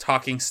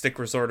Talking Stick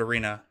Resort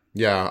Arena.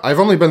 Yeah, I've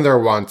only been there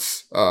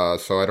once,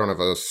 so I don't have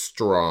a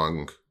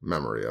strong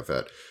memory of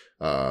it.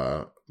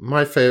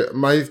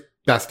 My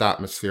best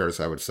atmospheres,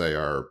 I would say,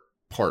 are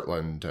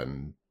Portland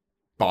and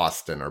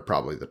Boston are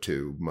probably the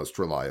two most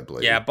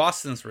reliably. Yeah,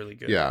 Boston's really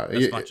good. Yeah,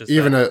 as much as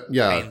even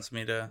pains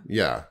me to.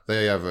 Yeah,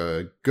 they have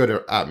a good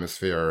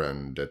atmosphere,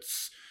 and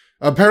it's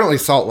apparently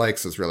Salt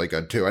Lakes is really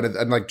good too.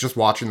 And like just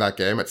watching that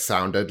game, it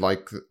sounded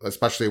like,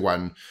 especially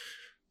when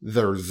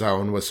their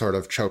zone was sort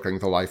of choking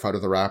the life out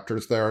of the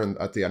Raptors there, and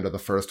at the end of the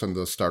first and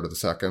the start of the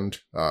second.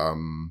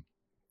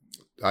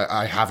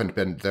 I haven't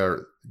been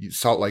there.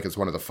 Salt Lake is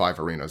one of the 5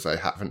 arenas I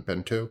haven't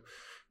been to.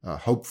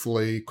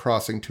 Hopefully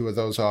crossing 2 of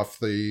those off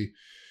the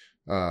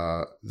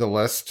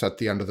list at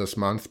the end of this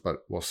month, but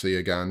we'll see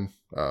again.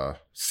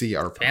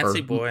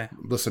 Fancy boy.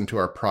 Listen to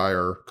our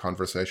prior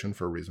conversation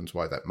for reasons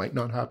why that might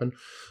not happen.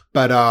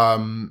 But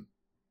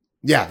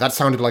yeah, that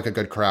sounded like a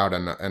good crowd,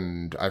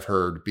 and I've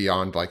heard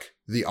beyond like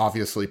the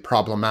obviously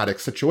problematic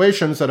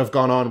situations that have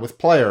gone on with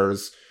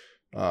players,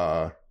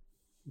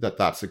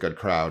 that's a good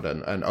crowd,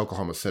 and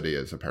Oklahoma City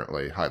is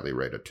apparently highly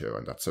rated too,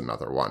 and that's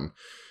another one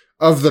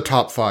of the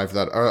top 5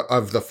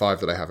 of the 5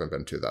 that I haven't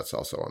been to. That's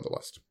also on the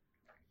list.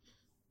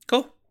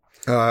 Cool.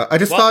 I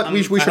just thought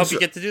we should. I hope you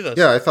get to do those.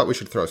 Yeah, I thought we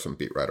should throw some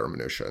beat writer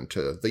minutia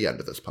into the end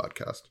of this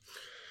podcast.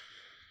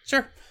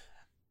 Sure.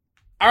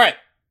 All right.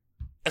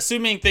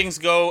 Assuming things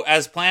go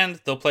as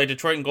planned, they'll play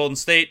Detroit and Golden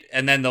State,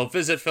 and then they'll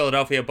visit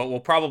Philadelphia, but we'll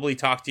probably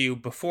talk to you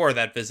before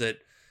that visit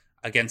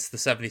against the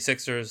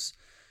 76ers.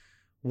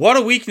 What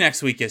a week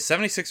next week is.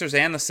 76ers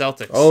and the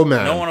Celtics. Oh,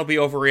 man. No one will be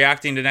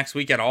overreacting to next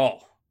week at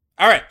all.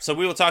 All right, so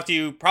we will talk to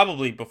you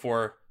probably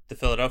before the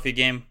Philadelphia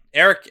game.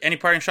 Eric, any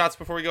parting shots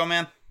before we go,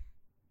 man?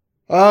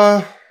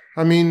 I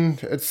mean,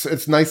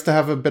 it's nice to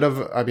have a bit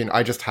of,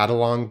 I just had a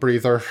long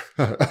breather.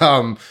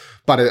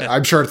 But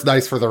I'm sure it's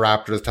nice for the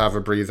Raptors to have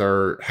a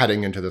breather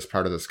heading into this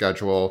part of the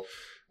schedule.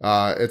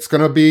 It's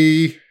going to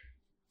be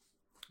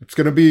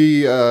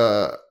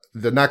the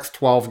next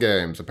 12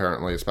 games,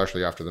 apparently,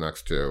 especially after the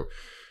next 2.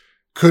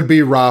 Could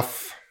be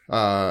rough.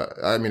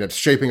 It's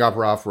shaping up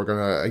rough. We're going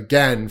to,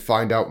 again,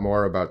 find out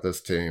more about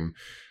this team.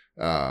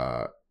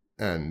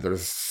 And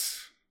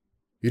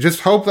you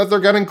just hope that they're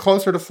getting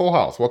closer to full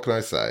health. What can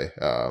I say?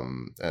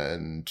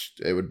 And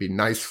it would be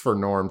nice for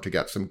Norm to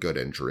get some good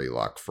injury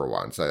luck for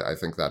once. I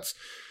think that's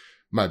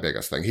my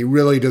biggest thing. He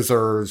really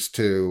deserves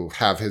to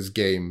have his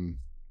games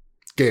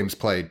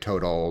played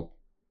total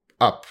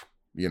up,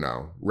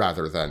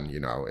 rather than,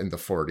 in the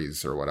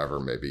 40s or whatever.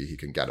 Maybe he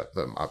can get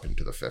them up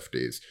into the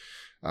 50s.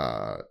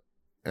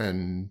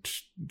 And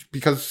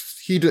because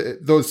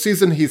the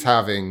season he's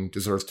having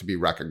deserves to be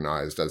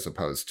recognized, as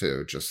opposed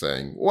to just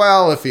saying,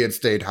 well, if he had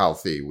stayed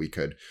healthy, we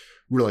could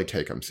really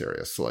take him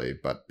seriously.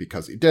 But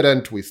because he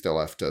didn't, we still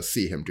have to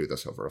see him do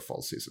this over a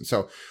full season.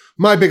 So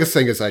my biggest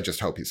thing is I just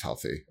hope he's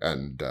healthy.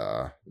 And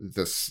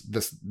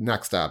this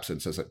next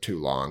absence isn't too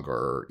long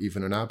or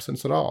even an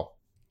absence at all.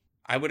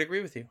 I would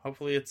agree with you.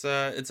 Hopefully it's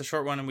a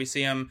short one and we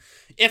see him,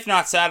 if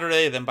not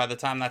Saturday, then by the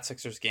time that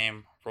Sixers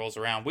game rolls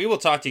around. We will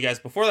talk to you guys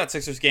before that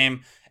Sixers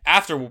game,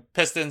 after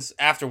Pistons,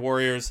 after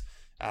Warriors.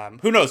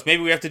 Who knows?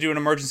 Maybe we have to do an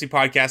emergency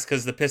podcast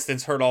because the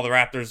Pistons hurt all the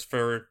Raptors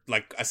for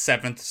like a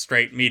 7th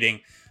straight meeting.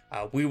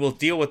 We will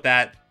deal with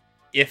that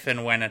if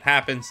and when it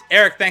happens.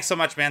 Eric, thanks so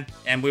much, man.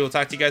 And we will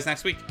talk to you guys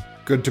next week.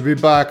 Good to be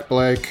back,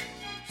 Blake.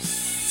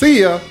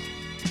 See ya.